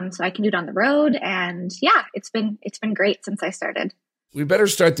curl, so I can do it on the road. And yeah, it's been great since I started. We better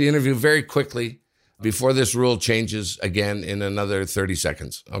start the interview very quickly before this rule changes again in another 30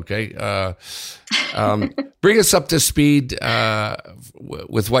 seconds. Okay. Bring us up to speed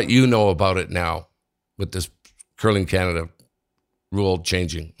with what you know about it now with this Curling Canada rule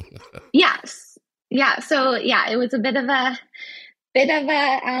changing. Yes. It was a bit of a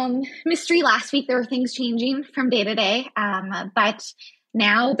mystery last week. There were things changing from day to day, but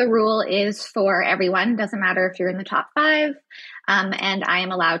now the rule is for everyone. Doesn't matter if you're in the top 5, and I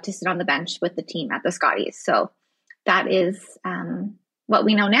am allowed to sit on the bench with the team at the Scotties. So that is what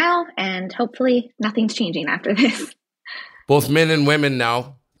we know now, and hopefully nothing's changing after this. Both men and women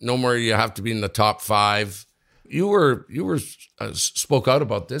now. No more you have to be in the top 5. You were spoke out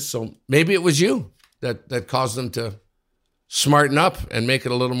about this, so maybe it was you that caused them to smarten up and make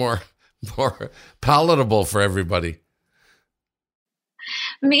it a little more palatable for everybody.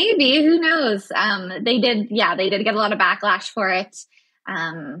 Maybe, who knows? They did get a lot of backlash for it.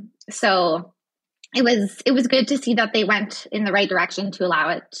 So it was good to see that they went in the right direction to allow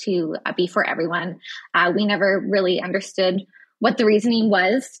it to be for everyone. We never really understood what the reasoning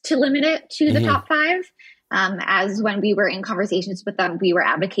was to limit it to the top 5. As when we were in conversations with them, we were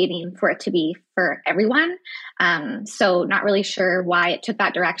advocating for it to be for everyone. So not really sure why it took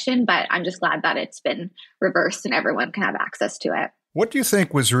that direction, but I'm just glad that it's been reversed and everyone can have access to it. What do you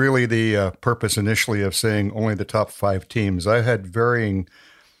think was really the purpose initially of saying only the top 5 teams? I had varying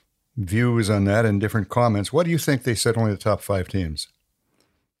views on that and different comments. What do you think they said only the top 5 teams?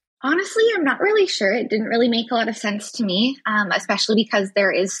 Honestly, I'm not really sure. It didn't really make a lot of sense to me, especially because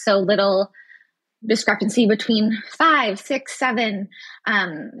there is so little discrepancy between 5, 6, 7.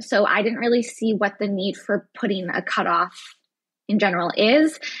 So I didn't really see what the need for putting a cutoff in general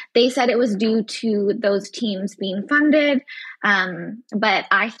is. They said it was due to those teams being funded. But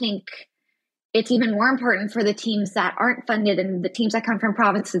I think it's even more important for the teams that aren't funded and the teams that come from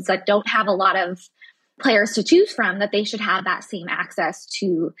provinces that don't have a lot of players to choose from, that they should have that same access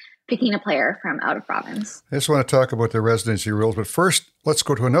to picking a player from out of province. I just want to talk about the residency rules, but first let's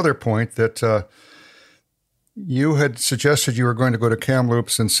go to another point that you had suggested you were going to go to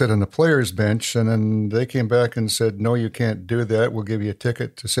Kamloops and sit on the players' bench, and then they came back and said, no, you can't do that. We'll give you a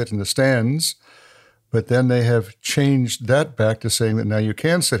ticket to sit in the stands. But then they have changed that back to saying that now you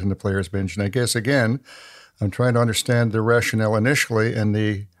can sit in the players' bench. And I guess, again, I'm trying to understand the rationale initially and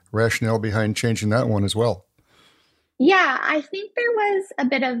the rationale behind changing that one as well. Yeah, I think there was a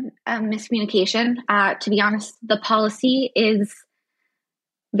bit of miscommunication. To be honest, the policy is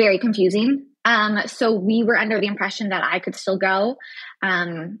very confusing. So we were under the impression that I could still go.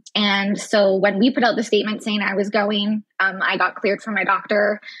 And so when we put out the statement saying I was going, I got cleared from my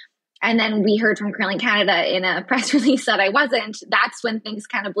doctor. And then we heard from Curling Canada in a press release that I wasn't. That's when things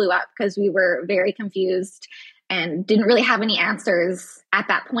kind of blew up because we were very confused and didn't really have any answers at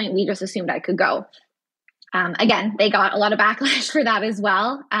that point. We just assumed I could go. Again, they got a lot of backlash for that as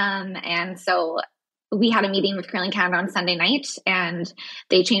well. And so we had a meeting with Curling Canada on Sunday night, and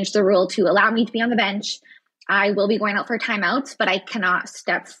they changed the rule to allow me to be on the bench. I will be going out for timeouts, but I cannot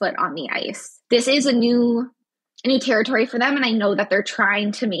step foot on the ice. This is a new territory for them, and I know that they're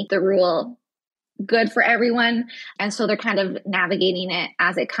trying to make the rule good for everyone, and so they're kind of navigating it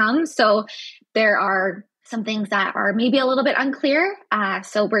as it comes. So there are some things that are maybe a little bit unclear.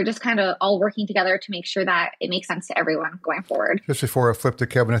 So we're just kind of all working together to make sure that it makes sense to everyone going forward. Just before I flip to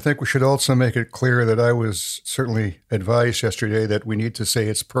Kevin, I think we should also make it clear that I was certainly advised yesterday that we need to say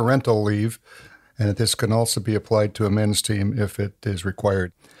it's parental leave and that this can also be applied to a men's team if it is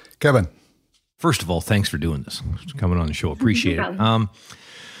required. Kevin. First of all, thanks for doing this, coming on the show. Appreciate it.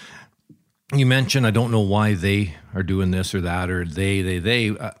 You mentioned, I don't know why they are doing this or that, or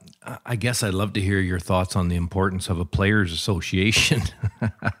they. I guess I'd love to hear your thoughts on the importance of a players' association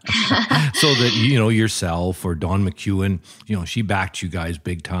so that, yourself or Dawn McEwen, she backed you guys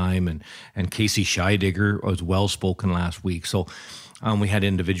big time, and Casey Scheidegger was well-spoken last week. So we had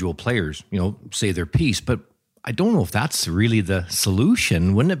individual players, say their piece, but I don't know if that's really the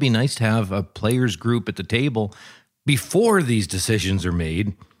solution. Wouldn't it be nice to have a players group at the table before these decisions are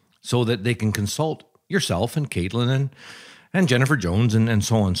made so that they can consult yourself and Caitlin and Jennifer Jones and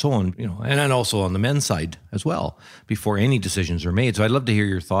so on, and then also on the men's side as well before any decisions are made. So I'd love to hear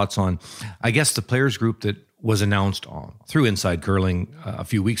your thoughts on, I guess, the players group that was announced through Inside Curling a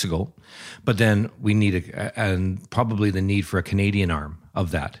few weeks ago, but then we need and probably the need for a Canadian arm of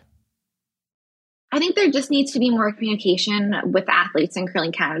that. I think there just needs to be more communication with the athletes in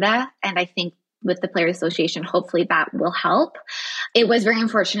Curling Canada. And I think with the Players Association, hopefully that will help. It was very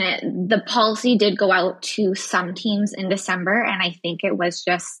unfortunate. The policy did go out to some teams in December, and I think it was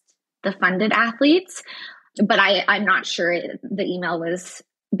just the funded athletes. But I'm not sure the email was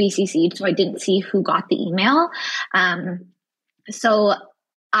BCC'd, so I didn't see who got the email. So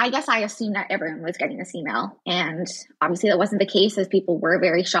I guess I assumed that everyone was getting this email. And obviously that wasn't the case, as people were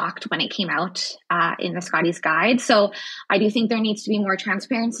very shocked when it came out in the Scotties Guide. So I do think there needs to be more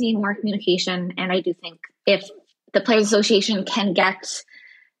transparency, more communication. And I do think if the Players Association can get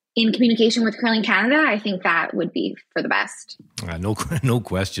in communication with Curling Canada, I think that would be for the best. No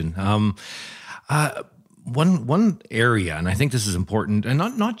question. One area, and I think this is important, and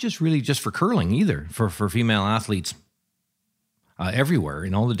not just really just for curling either, for female athletes everywhere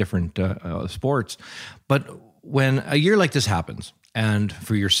in all the different sports. But when a year like this happens, and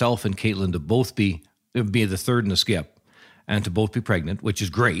for yourself and Caitlin to both be the third in the skip, and to both be pregnant, which is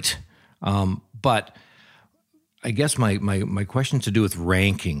great, but I guess my question to do with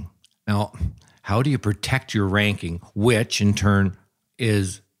ranking. Now, how do you protect your ranking, which in turn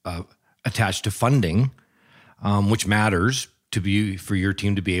is attached to funding, which matters for your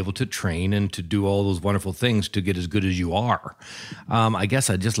team to be able to train and to do all those wonderful things to get as good as you are. I guess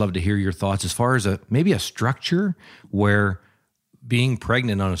I'd just love to hear your thoughts as far as maybe a structure where being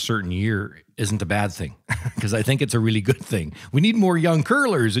pregnant on a certain year isn't a bad thing, because I think it's a really good thing. We need more young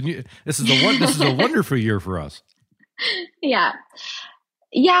curlers, and this is a wonderful year for us. Yeah,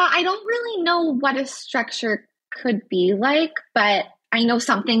 I don't really know what a structure could be like, but I know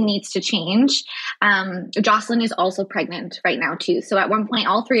something needs to change. Jocelyn is also pregnant right now too. So at one point,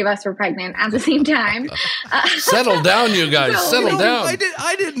 all three of us were pregnant at the same time. Settle down, you guys. Settle down.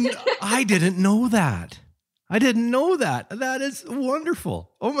 I didn't know that. I didn't know that. That is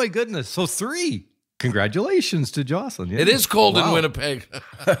wonderful. Oh my goodness. So 3. Congratulations to Jocelyn. Yeah. It is cold in Winnipeg.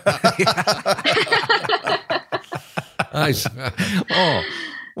 Nice. Oh,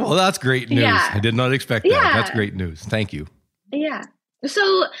 well, that's great news. Yeah. I did not expect that. Yeah. That's great news. Thank you. Yeah.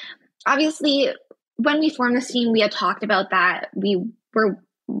 So obviously, when we formed this team, we had talked about that we were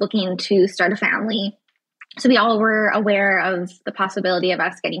looking to start a family. So we all were aware of the possibility of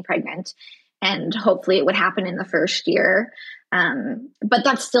us getting pregnant, and hopefully it would happen in the first year. But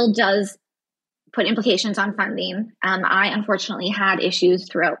that still does put implications on funding. I unfortunately had issues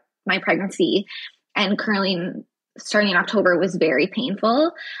throughout my pregnancy, and curling starting in October was very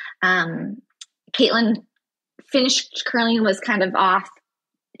painful. Caitlin finished curling and was kind of off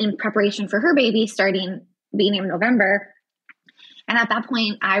in preparation for her baby beginning of November. And at that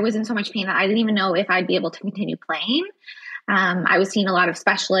point, I was in so much pain that I didn't even know if I'd be able to continue playing. I was seeing a lot of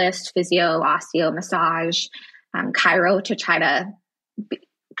specialists, physio, osteo, massage, chiro to try to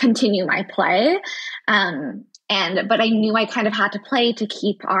continue my play. But I knew I kind of had to play to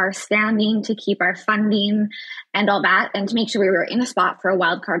keep our standing, to keep our funding and all that, and to make sure we were in a spot for a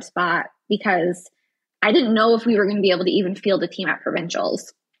wild card spot, because I didn't know if we were going to be able to even field a team at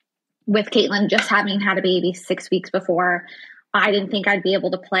provincials. With Caitlin just having had a baby 6 weeks before, I didn't think I'd be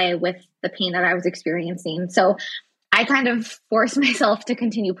able to play with the pain that I was experiencing. So I kind of forced myself to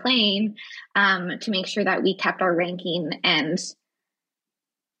continue playing to make sure that we kept our ranking. And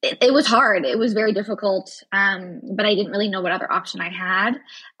it was hard. It was very difficult. But I didn't really know what other option I had,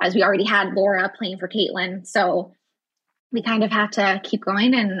 as we already had Laura playing for Caitlin. So we kind of had to keep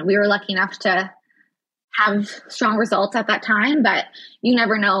going, and we were lucky enough to have strong results at that time. But you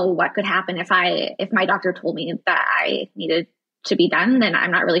never know what could happen. If my doctor told me that I needed to be done, then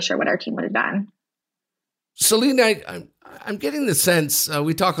I'm not really sure what our team would have done. Celine, I'm getting the sense,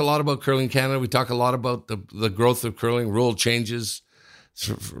 we talk a lot about Curling Canada. We talk a lot about the growth of curling, rule changes,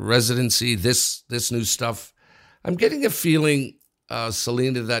 residency, this new stuff. I'm getting a feeling,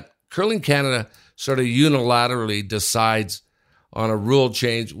 Celine, that Curling Canada sort of unilaterally decides on a rule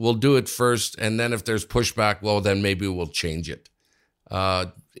change. We'll do it first, and then if there's pushback, well, then maybe we'll change it.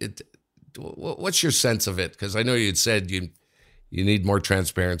 What's your sense of it? Because I know you'd said you need more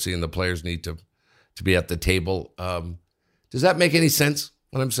transparency and the players need to be at the table. Does that make any sense,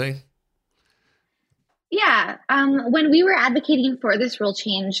 what I'm saying? Yeah. When we were advocating for this rule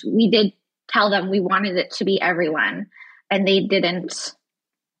change, we did tell them we wanted it to be everyone. And they didn't,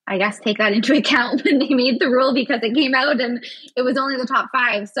 I guess, take that into account when they made the rule, because it came out and it was only the top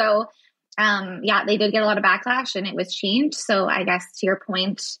 5. So, they did get a lot of backlash and it was changed. So I guess to your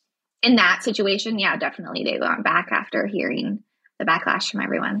point, in that situation, yeah, definitely they went back after hearing the backlash from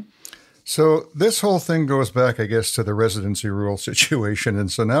everyone. So this whole thing goes back, I guess, to the residency rule situation.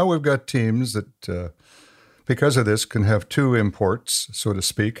 And so now we've got teams that, because of this, can have 2 imports, so to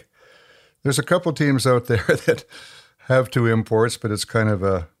speak. There's a couple teams out there that have 2 imports, but it's kind of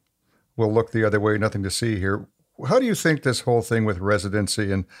we'll look the other way, nothing to see here. How do you think this whole thing with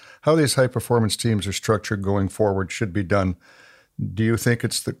residency and how these high-performance teams are structured going forward should be done? Do you think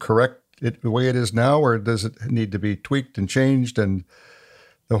it's the way it is now, or does it need to be tweaked and changed? And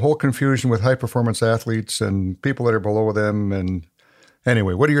the whole confusion with high-performance athletes and people that are below them, and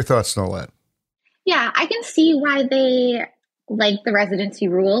Anyway, what are your thoughts on all that? Yeah, I can see why they like the residency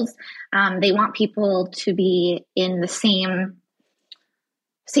rules. They want people to be in the same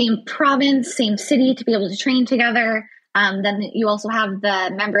province, same city to be able to train together. Then you also have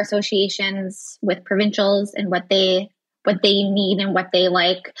the member associations with provincials and what they need and what they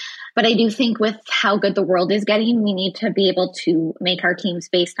like. But I do think with how good the world is getting, we need to be able to make our teams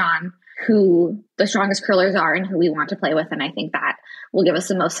based on who the strongest curlers are and who we want to play with. And I think that will give us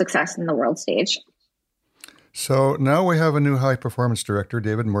the most success in the world stage. So now we have a new high performance director,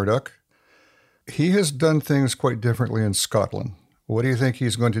 David Murdoch. He has done things quite differently in Scotland. What do you think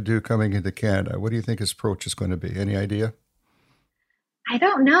he's going to do coming into Canada? What do you think his approach is going to be? Any idea? I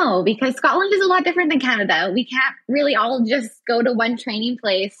don't know, because Scotland is a lot different than Canada. We can't really all just go to one training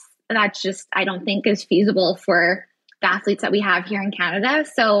place. That's just, I don't think is feasible for the athletes that we have here in Canada.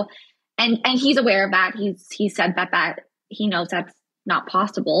 So, and he's aware of that. He said that he knows that's not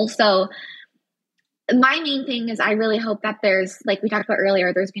possible. So my main thing is I really hope that there's, like we talked about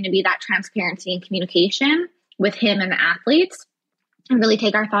earlier, there's going to be that transparency and communication with him and the athletes, and really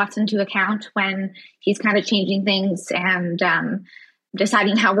take our thoughts into account when he's kind of changing things and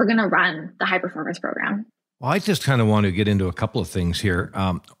deciding how we're going to run the high performance program. Well, I just kind of want to get into a couple of things here.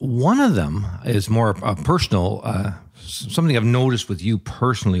 One of them is more personal, something I've noticed with you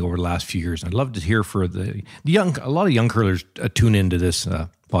personally over the last few years. I'd love to hear for the young, a lot of young curlers tune into this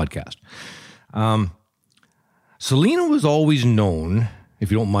podcast. Selena was always known,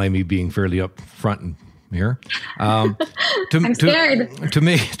 if you don't mind me being fairly upfront here, to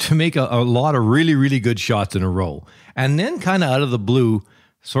make a lot of really, really good shots in a row, and then kind of out of the blue,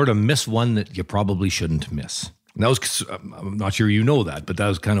 sort of miss one that you probably shouldn't miss. And that was, I'm not sure you know that, but that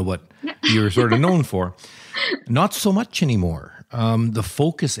was kind of what you were sort of known for. Not so much anymore. The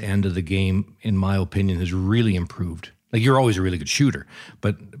focus end of the game, in my opinion, has really improved. Like, you're always a really good shooter,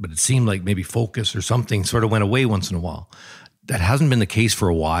 but it seemed like maybe focus or something sort of went away once in a while. That hasn't been the case for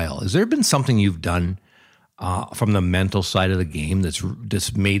a while. Has there been something you've done from the mental side of the game that's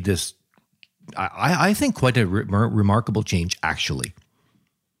just made this, I think, quite a remarkable change, actually?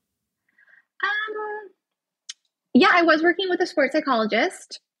 Yeah, I was working with a sports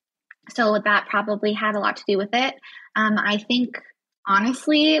psychologist, so that probably had a lot to do with it. I think,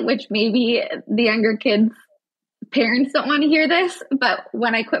 honestly, which maybe the younger kids' parents don't want to hear this, but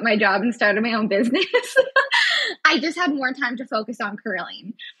when I quit my job and started my own business, I just had more time to focus on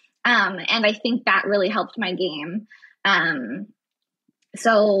curling. And I think that really helped my game.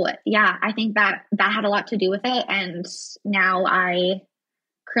 So yeah, I think that had a lot to do with it. And now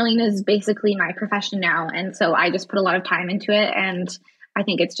curling is basically my profession now. And so I just put a lot of time into it, and I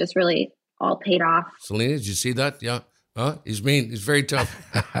think it's just really all paid off. Selena, did you see that? Yeah. Huh? He's mean. He's very tough.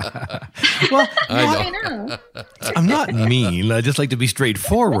 Well, I know. I'm not mean. I just like to be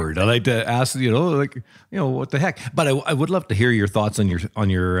straightforward. I like to ask, what the heck? But I would love to hear your thoughts on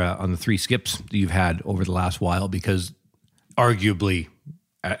the three skips that you've had over the last while, because arguably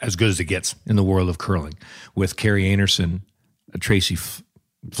as good as it gets in the world of curling, with Carrie Anderson, Tracy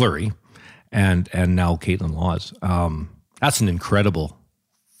Fleury, and now Caitlin Laws. That's an incredible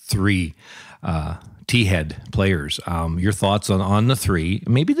three T-head players. Your thoughts on the three,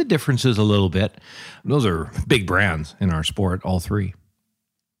 maybe the differences a little bit. Those are big brands in our sport, all three.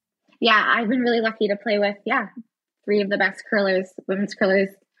 Yeah, I've been really lucky to play with, three of the best curlers, women's curlers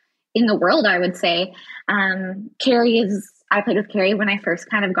in the world, I would say. I played with Carrie when I first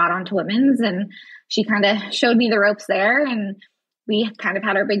kind of got onto women's, and she kind of showed me the ropes there, and we kind of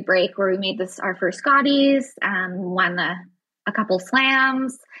had our big break where we made our first Scotties, won a couple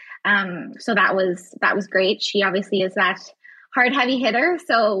slams. So that was great. She obviously is that hard, heavy hitter.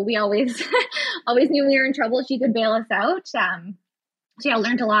 So we always, always knew we were in trouble. She could bail us out. So I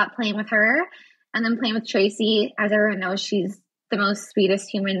learned a lot playing with her, and then playing with Tracy. As everyone knows, she's the most sweetest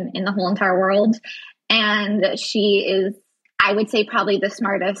human in the whole entire world. And she is, I would say, probably the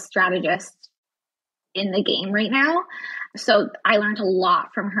smartest strategist in the game right now. So I learned a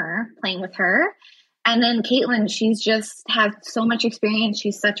lot from her playing with her. And then Caitlin, she's just has so much experience.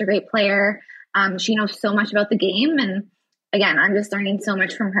 She's such a great player. She knows so much about the game. And again, I'm just learning so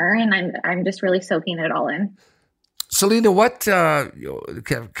much from her, and I'm just really soaking it all in. Selena, what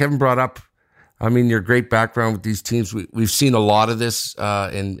Kevin brought up, I mean, your great background with these teams. We've seen a lot of this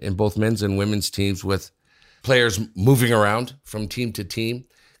in both men's and women's teams, with players moving around from team to team.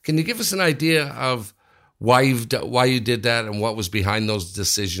 Can you give us an idea of why you did that, and what was behind those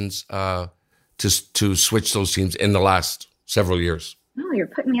decisions to switch those teams in the last several years? Oh, you're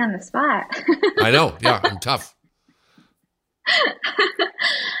putting me on the spot. I know. Yeah, I'm tough.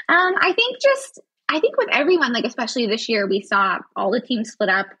 I think I think with everyone, like especially this year, we saw all the teams split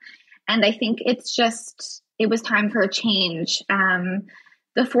up. And I think it was time for a change.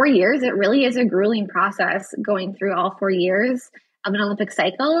 The 4 years, it really is a grueling process going through all 4 years of an Olympic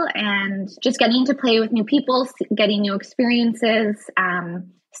cycle, and just getting to play with new people, getting new experiences,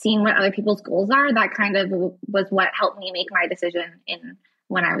 seeing what other people's goals are. That kind of was what helped me make my decision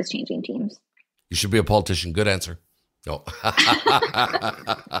when I was changing teams. You should be a politician. Good answer. No.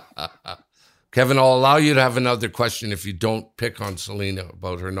 Kevin, I'll allow you to have another question if you don't pick on Selena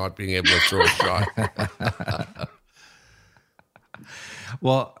about her not being able to throw a shot.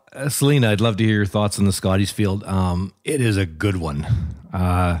 Well, Selena, I'd love to hear your thoughts on the Scotties field. It is a good one.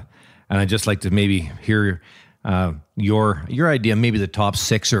 And I'd just like to maybe hear your idea, maybe the top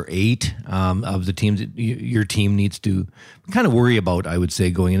 6 or 8 of the teams that your team needs to kind of worry about, I would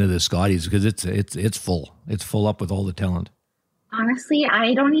say, going into the Scotties, because it's full. It's full up with all the talent. Honestly,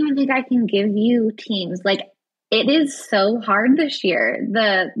 I don't even think I can give you teams. Like, it is so hard this year,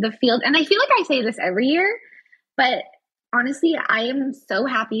 the field. And I feel like I say this every year, but honestly, I am so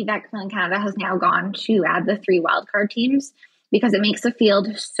happy that Curling Canada has now gone to add the 3 wildcard teams, because it makes the field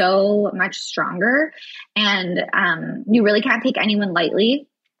so much stronger, and you really can't take anyone lightly.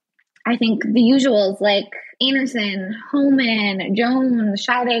 I think the usuals like Anderson, Homan, Jones,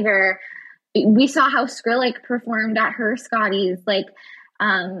 Scheidegger, we saw how Skrillex performed at her Scotties, like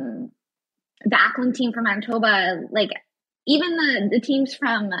the Ackland team from Manitoba, like even the teams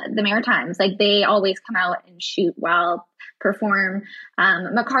from the Maritimes, like they always come out and shoot well, perform.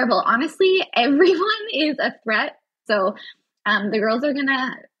 McCarville, honestly, everyone is a threat. So the girls are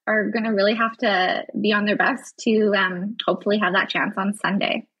gonna really have to be on their best to hopefully have that chance on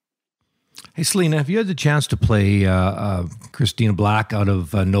Sunday. Hey, Selena, have you had the chance to play Christina Black out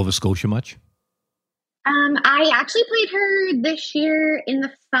of Nova Scotia much? I actually played her this year in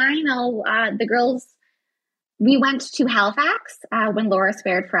the final. The girls, we went to Halifax when Laura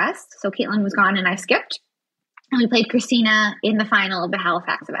spared for us. So Caitlin was gone and I skipped. And we played Christina in the final of the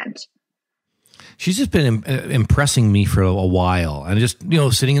Halifax event. She's just been impressing me for a while, and just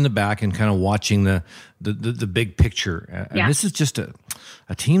sitting in the back and kind of watching the big picture. And this is just a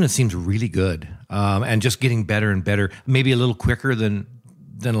team that seems really good, and just getting better and better. Maybe a little quicker than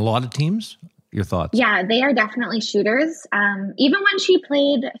a lot of teams. Your thoughts? Yeah, they are definitely shooters. Even when she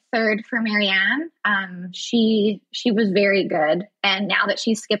played third for Marianne, she was very good. And now that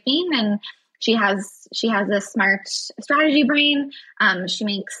she's skipping and she has a smart strategy brain,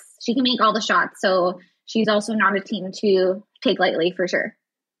 she can make all the shots. So she's also not a team to take lightly, for sure.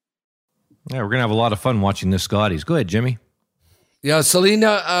 Yeah, we're going to have a lot of fun watching this Scotties. Go ahead, Jimmy. Yeah,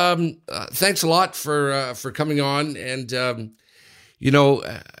 Selena, thanks a lot for coming on. And,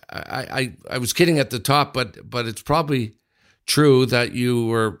 I was kidding at the top, but it's probably true that you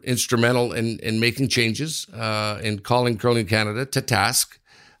were instrumental in making changes, in calling Curling Canada to task.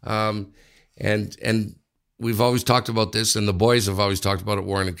 And we've always talked about this, and the boys have always talked about it,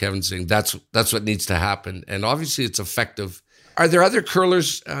 Warren and Kevin, saying that's what needs to happen. And obviously it's effective. Are there other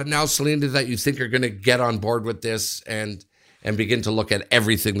curlers now, Selena, that you think are going to get on board with this and begin to look at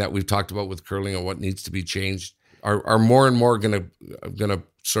everything that we've talked about with curling and what needs to be changed? Are more and more going to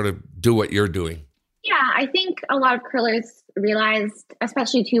sort of do what you're doing? Yeah, I think a lot of curlers realized,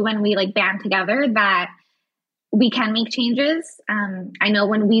 especially too when we band together, that we can make changes. I know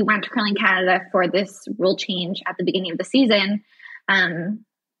when we went to Curling Canada for this rule change at the beginning of the season,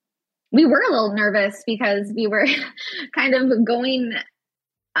 we were a little nervous because we were kind of going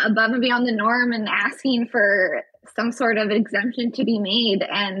above and beyond the norm and asking for some sort of exemption to be made.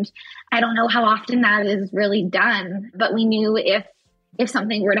 And I don't know how often that is really done, but we knew if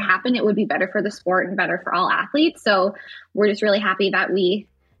something were to happen, it would be better for the sport and better for all athletes. So we're just really happy that we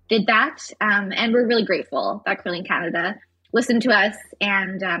did that. And we're really grateful that Curling Canada listened to us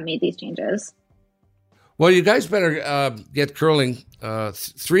and made these changes. Well, you guys better get curling.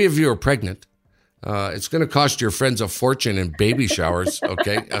 3 of you are pregnant. It's going to cost your friends a fortune in baby showers,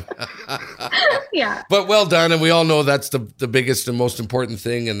 okay? Yeah. But well done, and we all know that's the biggest and most important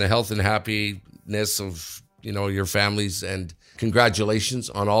thing in the health and happiness of your families, and congratulations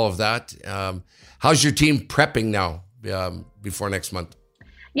on all of that. How's your team prepping now before next month?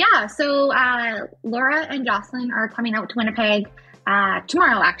 Yeah, so Laura and Jocelyn are coming out to Winnipeg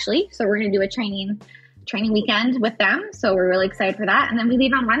tomorrow, actually. So we're going to do a training weekend with them. So we're really excited for that. And then we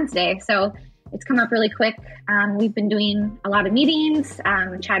leave on Wednesday. So it's come up really quick. We've been doing a lot of meetings,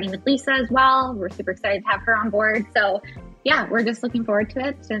 chatting with Lisa as well. We're super excited to have her on board. So yeah, we're just looking forward to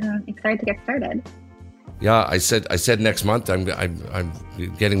it and excited to get started. Yeah, I said next month. I'm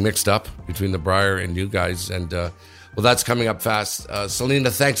getting mixed up between the Brier and you guys. And Well, that's coming up fast. Selena,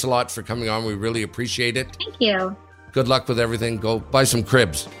 thanks a lot for coming on. We really appreciate it. Thank you. Good luck with everything. Go buy some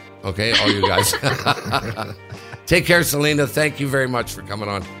cribs, okay, all you guys. Take care, Selena. Thank you very much for coming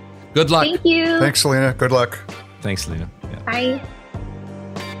on. Good luck. Thank you. Thanks, Selena. Good luck. Thanks, Selena. Yeah. Bye.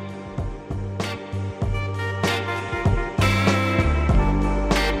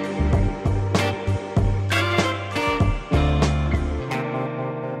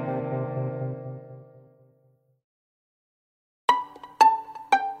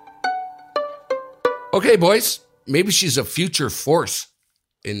 Okay, boys. Maybe she's a future force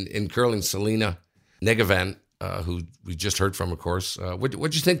in curling. Selena Negavan, who we just heard from, of course.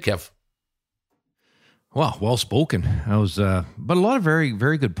 What'd you think, Kev? Well spoken. That was, but a lot of very,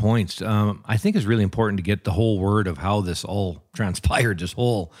 very good points. I think it's really important to get the whole word of how this all transpired. This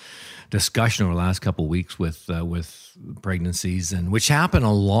whole discussion over the last couple of weeks with pregnancies, and which happened a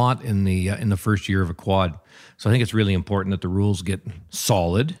lot in the first year of a quad. So I think it's really important that the rules get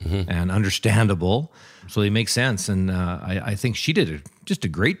solid and understandable, so they make sense. And I think she did just a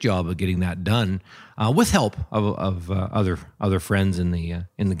great job of getting that done with help of other friends in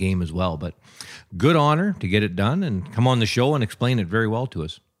the game as well. But good honor to get it done and come on the show and explain it very well to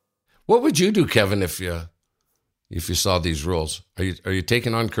us. What would you do, Kevin, if you saw these rules? Are you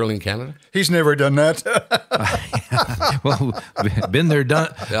taking on Curling Canada? He's never done that. Well, been there,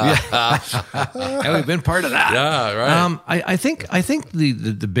 done. Yeah, we've been part of that. Yeah, right. I think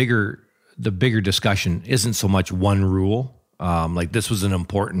the bigger discussion isn't so much one rule. Like this was an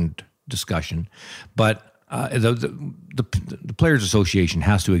important discussion, but the Players Association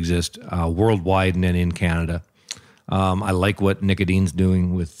has to exist worldwide and then in Canada. I like what Nicodine's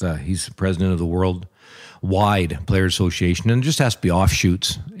doing with he's president of the Worldwide Players Association, and it just has to be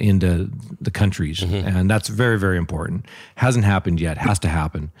offshoots into the countries, and that's very, very important. Hasn't happened yet, has to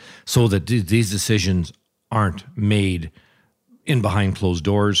happen, so that these decisions aren't made in behind closed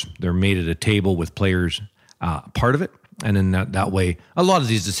doors. They're made at a table with players part of it. And in that way, a lot of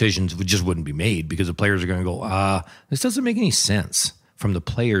these decisions wouldn't be made because the players are going to go, this doesn't make any sense from the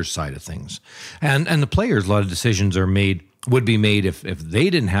players' side of things. And the players, a lot of decisions would be made if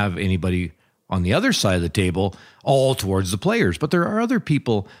they didn't have anybody on the other side of the table all towards the players. But there are other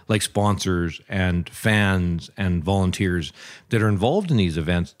people like sponsors and fans and volunteers that are involved in these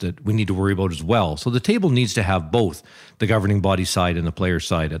events that we need to worry about as well. So the table needs to have both the governing body side and the players'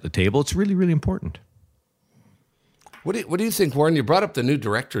 side at the table. It's really, really important. What do you think, Warren? You brought up the new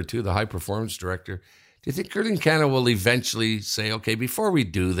director, too, the high-performance director. Do you think Curling Canada will eventually say, okay, before we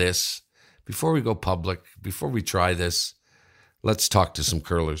do this, before we go public, before we try this, let's talk to some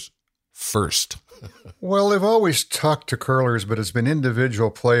curlers first? Well, they've always talked to curlers, but it's been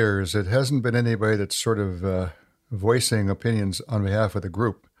individual players. It hasn't been anybody that's sort of voicing opinions on behalf of the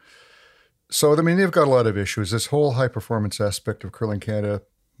group. So, I mean, they've got a lot of issues. This whole high-performance aspect of Curling Canada,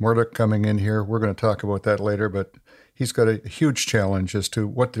 Murdoch coming in here, we're going to talk about that later, but he's got a huge challenge as to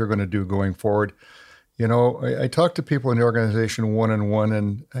what they're going to do going forward. You know, I talk to people in the organization one-on-one,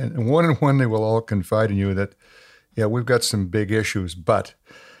 and one-on-one they will all confide in you that, yeah, we've got some big issues,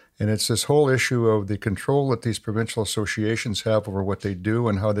 and it's this whole issue of the control that these provincial associations have over what they do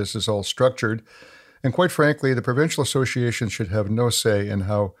and how this is all structured. And quite frankly, the provincial associations should have no say in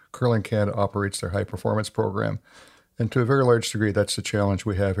how Curling Canada operates their high-performance program. And to a very large degree, that's the challenge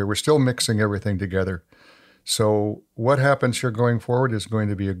we have here. We're still mixing everything together. So what happens here going forward is going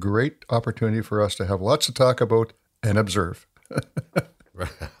to be a great opportunity for us to have lots to talk about and observe.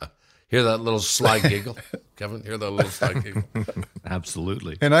 Hear that little sly giggle, Kevin? Hear that little sly giggle?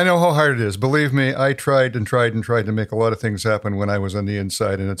 Absolutely. And I know how hard it is. Believe me, I tried to make a lot of things happen when I was on the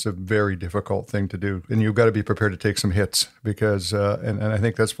inside, and it's a very difficult thing to do. And you've got to be prepared to take some hits because, and I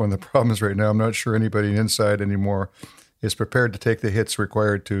think that's one of the problems right now. I'm not sure anybody inside anymore is prepared to take the hits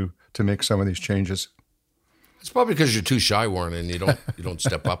required to make some of these changes. It's probably because you're too shy, Warren, and you don't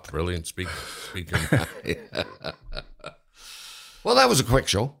step up really and speak. Well, that was a quick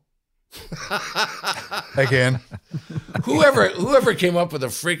show. Again, whoever came up with a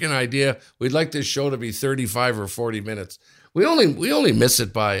freaking idea, we'd like this show to be 35 or 40 minutes. We only miss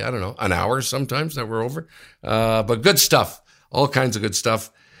it by, I don't know, an hour sometimes that we're over. But good stuff, all kinds of good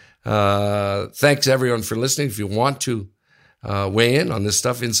stuff. Thanks everyone for listening. If you want to weigh in on this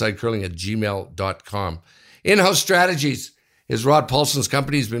stuff, insidecurling@gmail.com. In-House Strategies is Rod Paulson's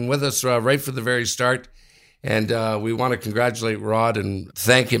company. He's been with us right from the very start. And we want to congratulate Rod and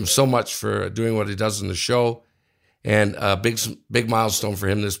thank him so much for doing what he does in the show. And a big milestone for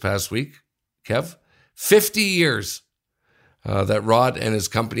him this past week, Kev. 50 years that Rod and his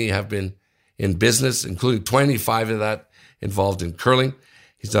company have been in business, including 25 of that involved in curling.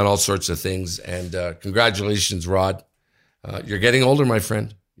 He's done all sorts of things. And congratulations, Rod. You're getting older, my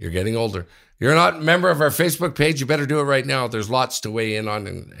friend. You're getting older. You're not a member of our Facebook page. You better do it right now. There's lots to weigh in on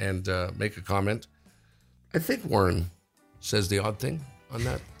and make a comment. I think Warren says the odd thing on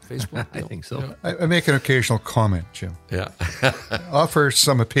that Facebook deal. I think so. Yeah. I make an occasional comment, Jim. Yeah. Offer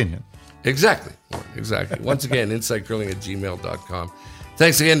some opinion. Exactly. Once again, insidecurling@gmail.com.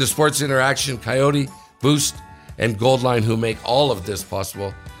 Thanks again to Sports Interaction, Coyote, Boost, and Goldline, who make all of this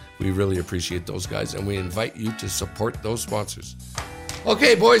possible. We really appreciate those guys, and we invite you to support those sponsors.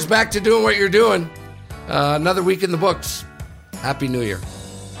 Okay, boys, back to doing what you're doing. Another week in the books. Happy New Year.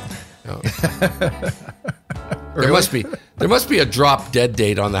 There must be a drop dead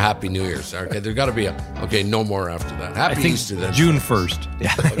date on the Happy New Year's. Okay, there's got to be no more after that. Happy Easter then. June 1st.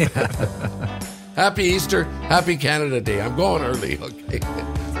 Yeah. Happy Easter. Happy Canada Day. I'm going early. Okay.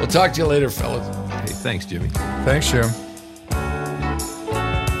 We'll talk to you later, fellas. Hey, thanks, Jimmy. Thanks, Jim.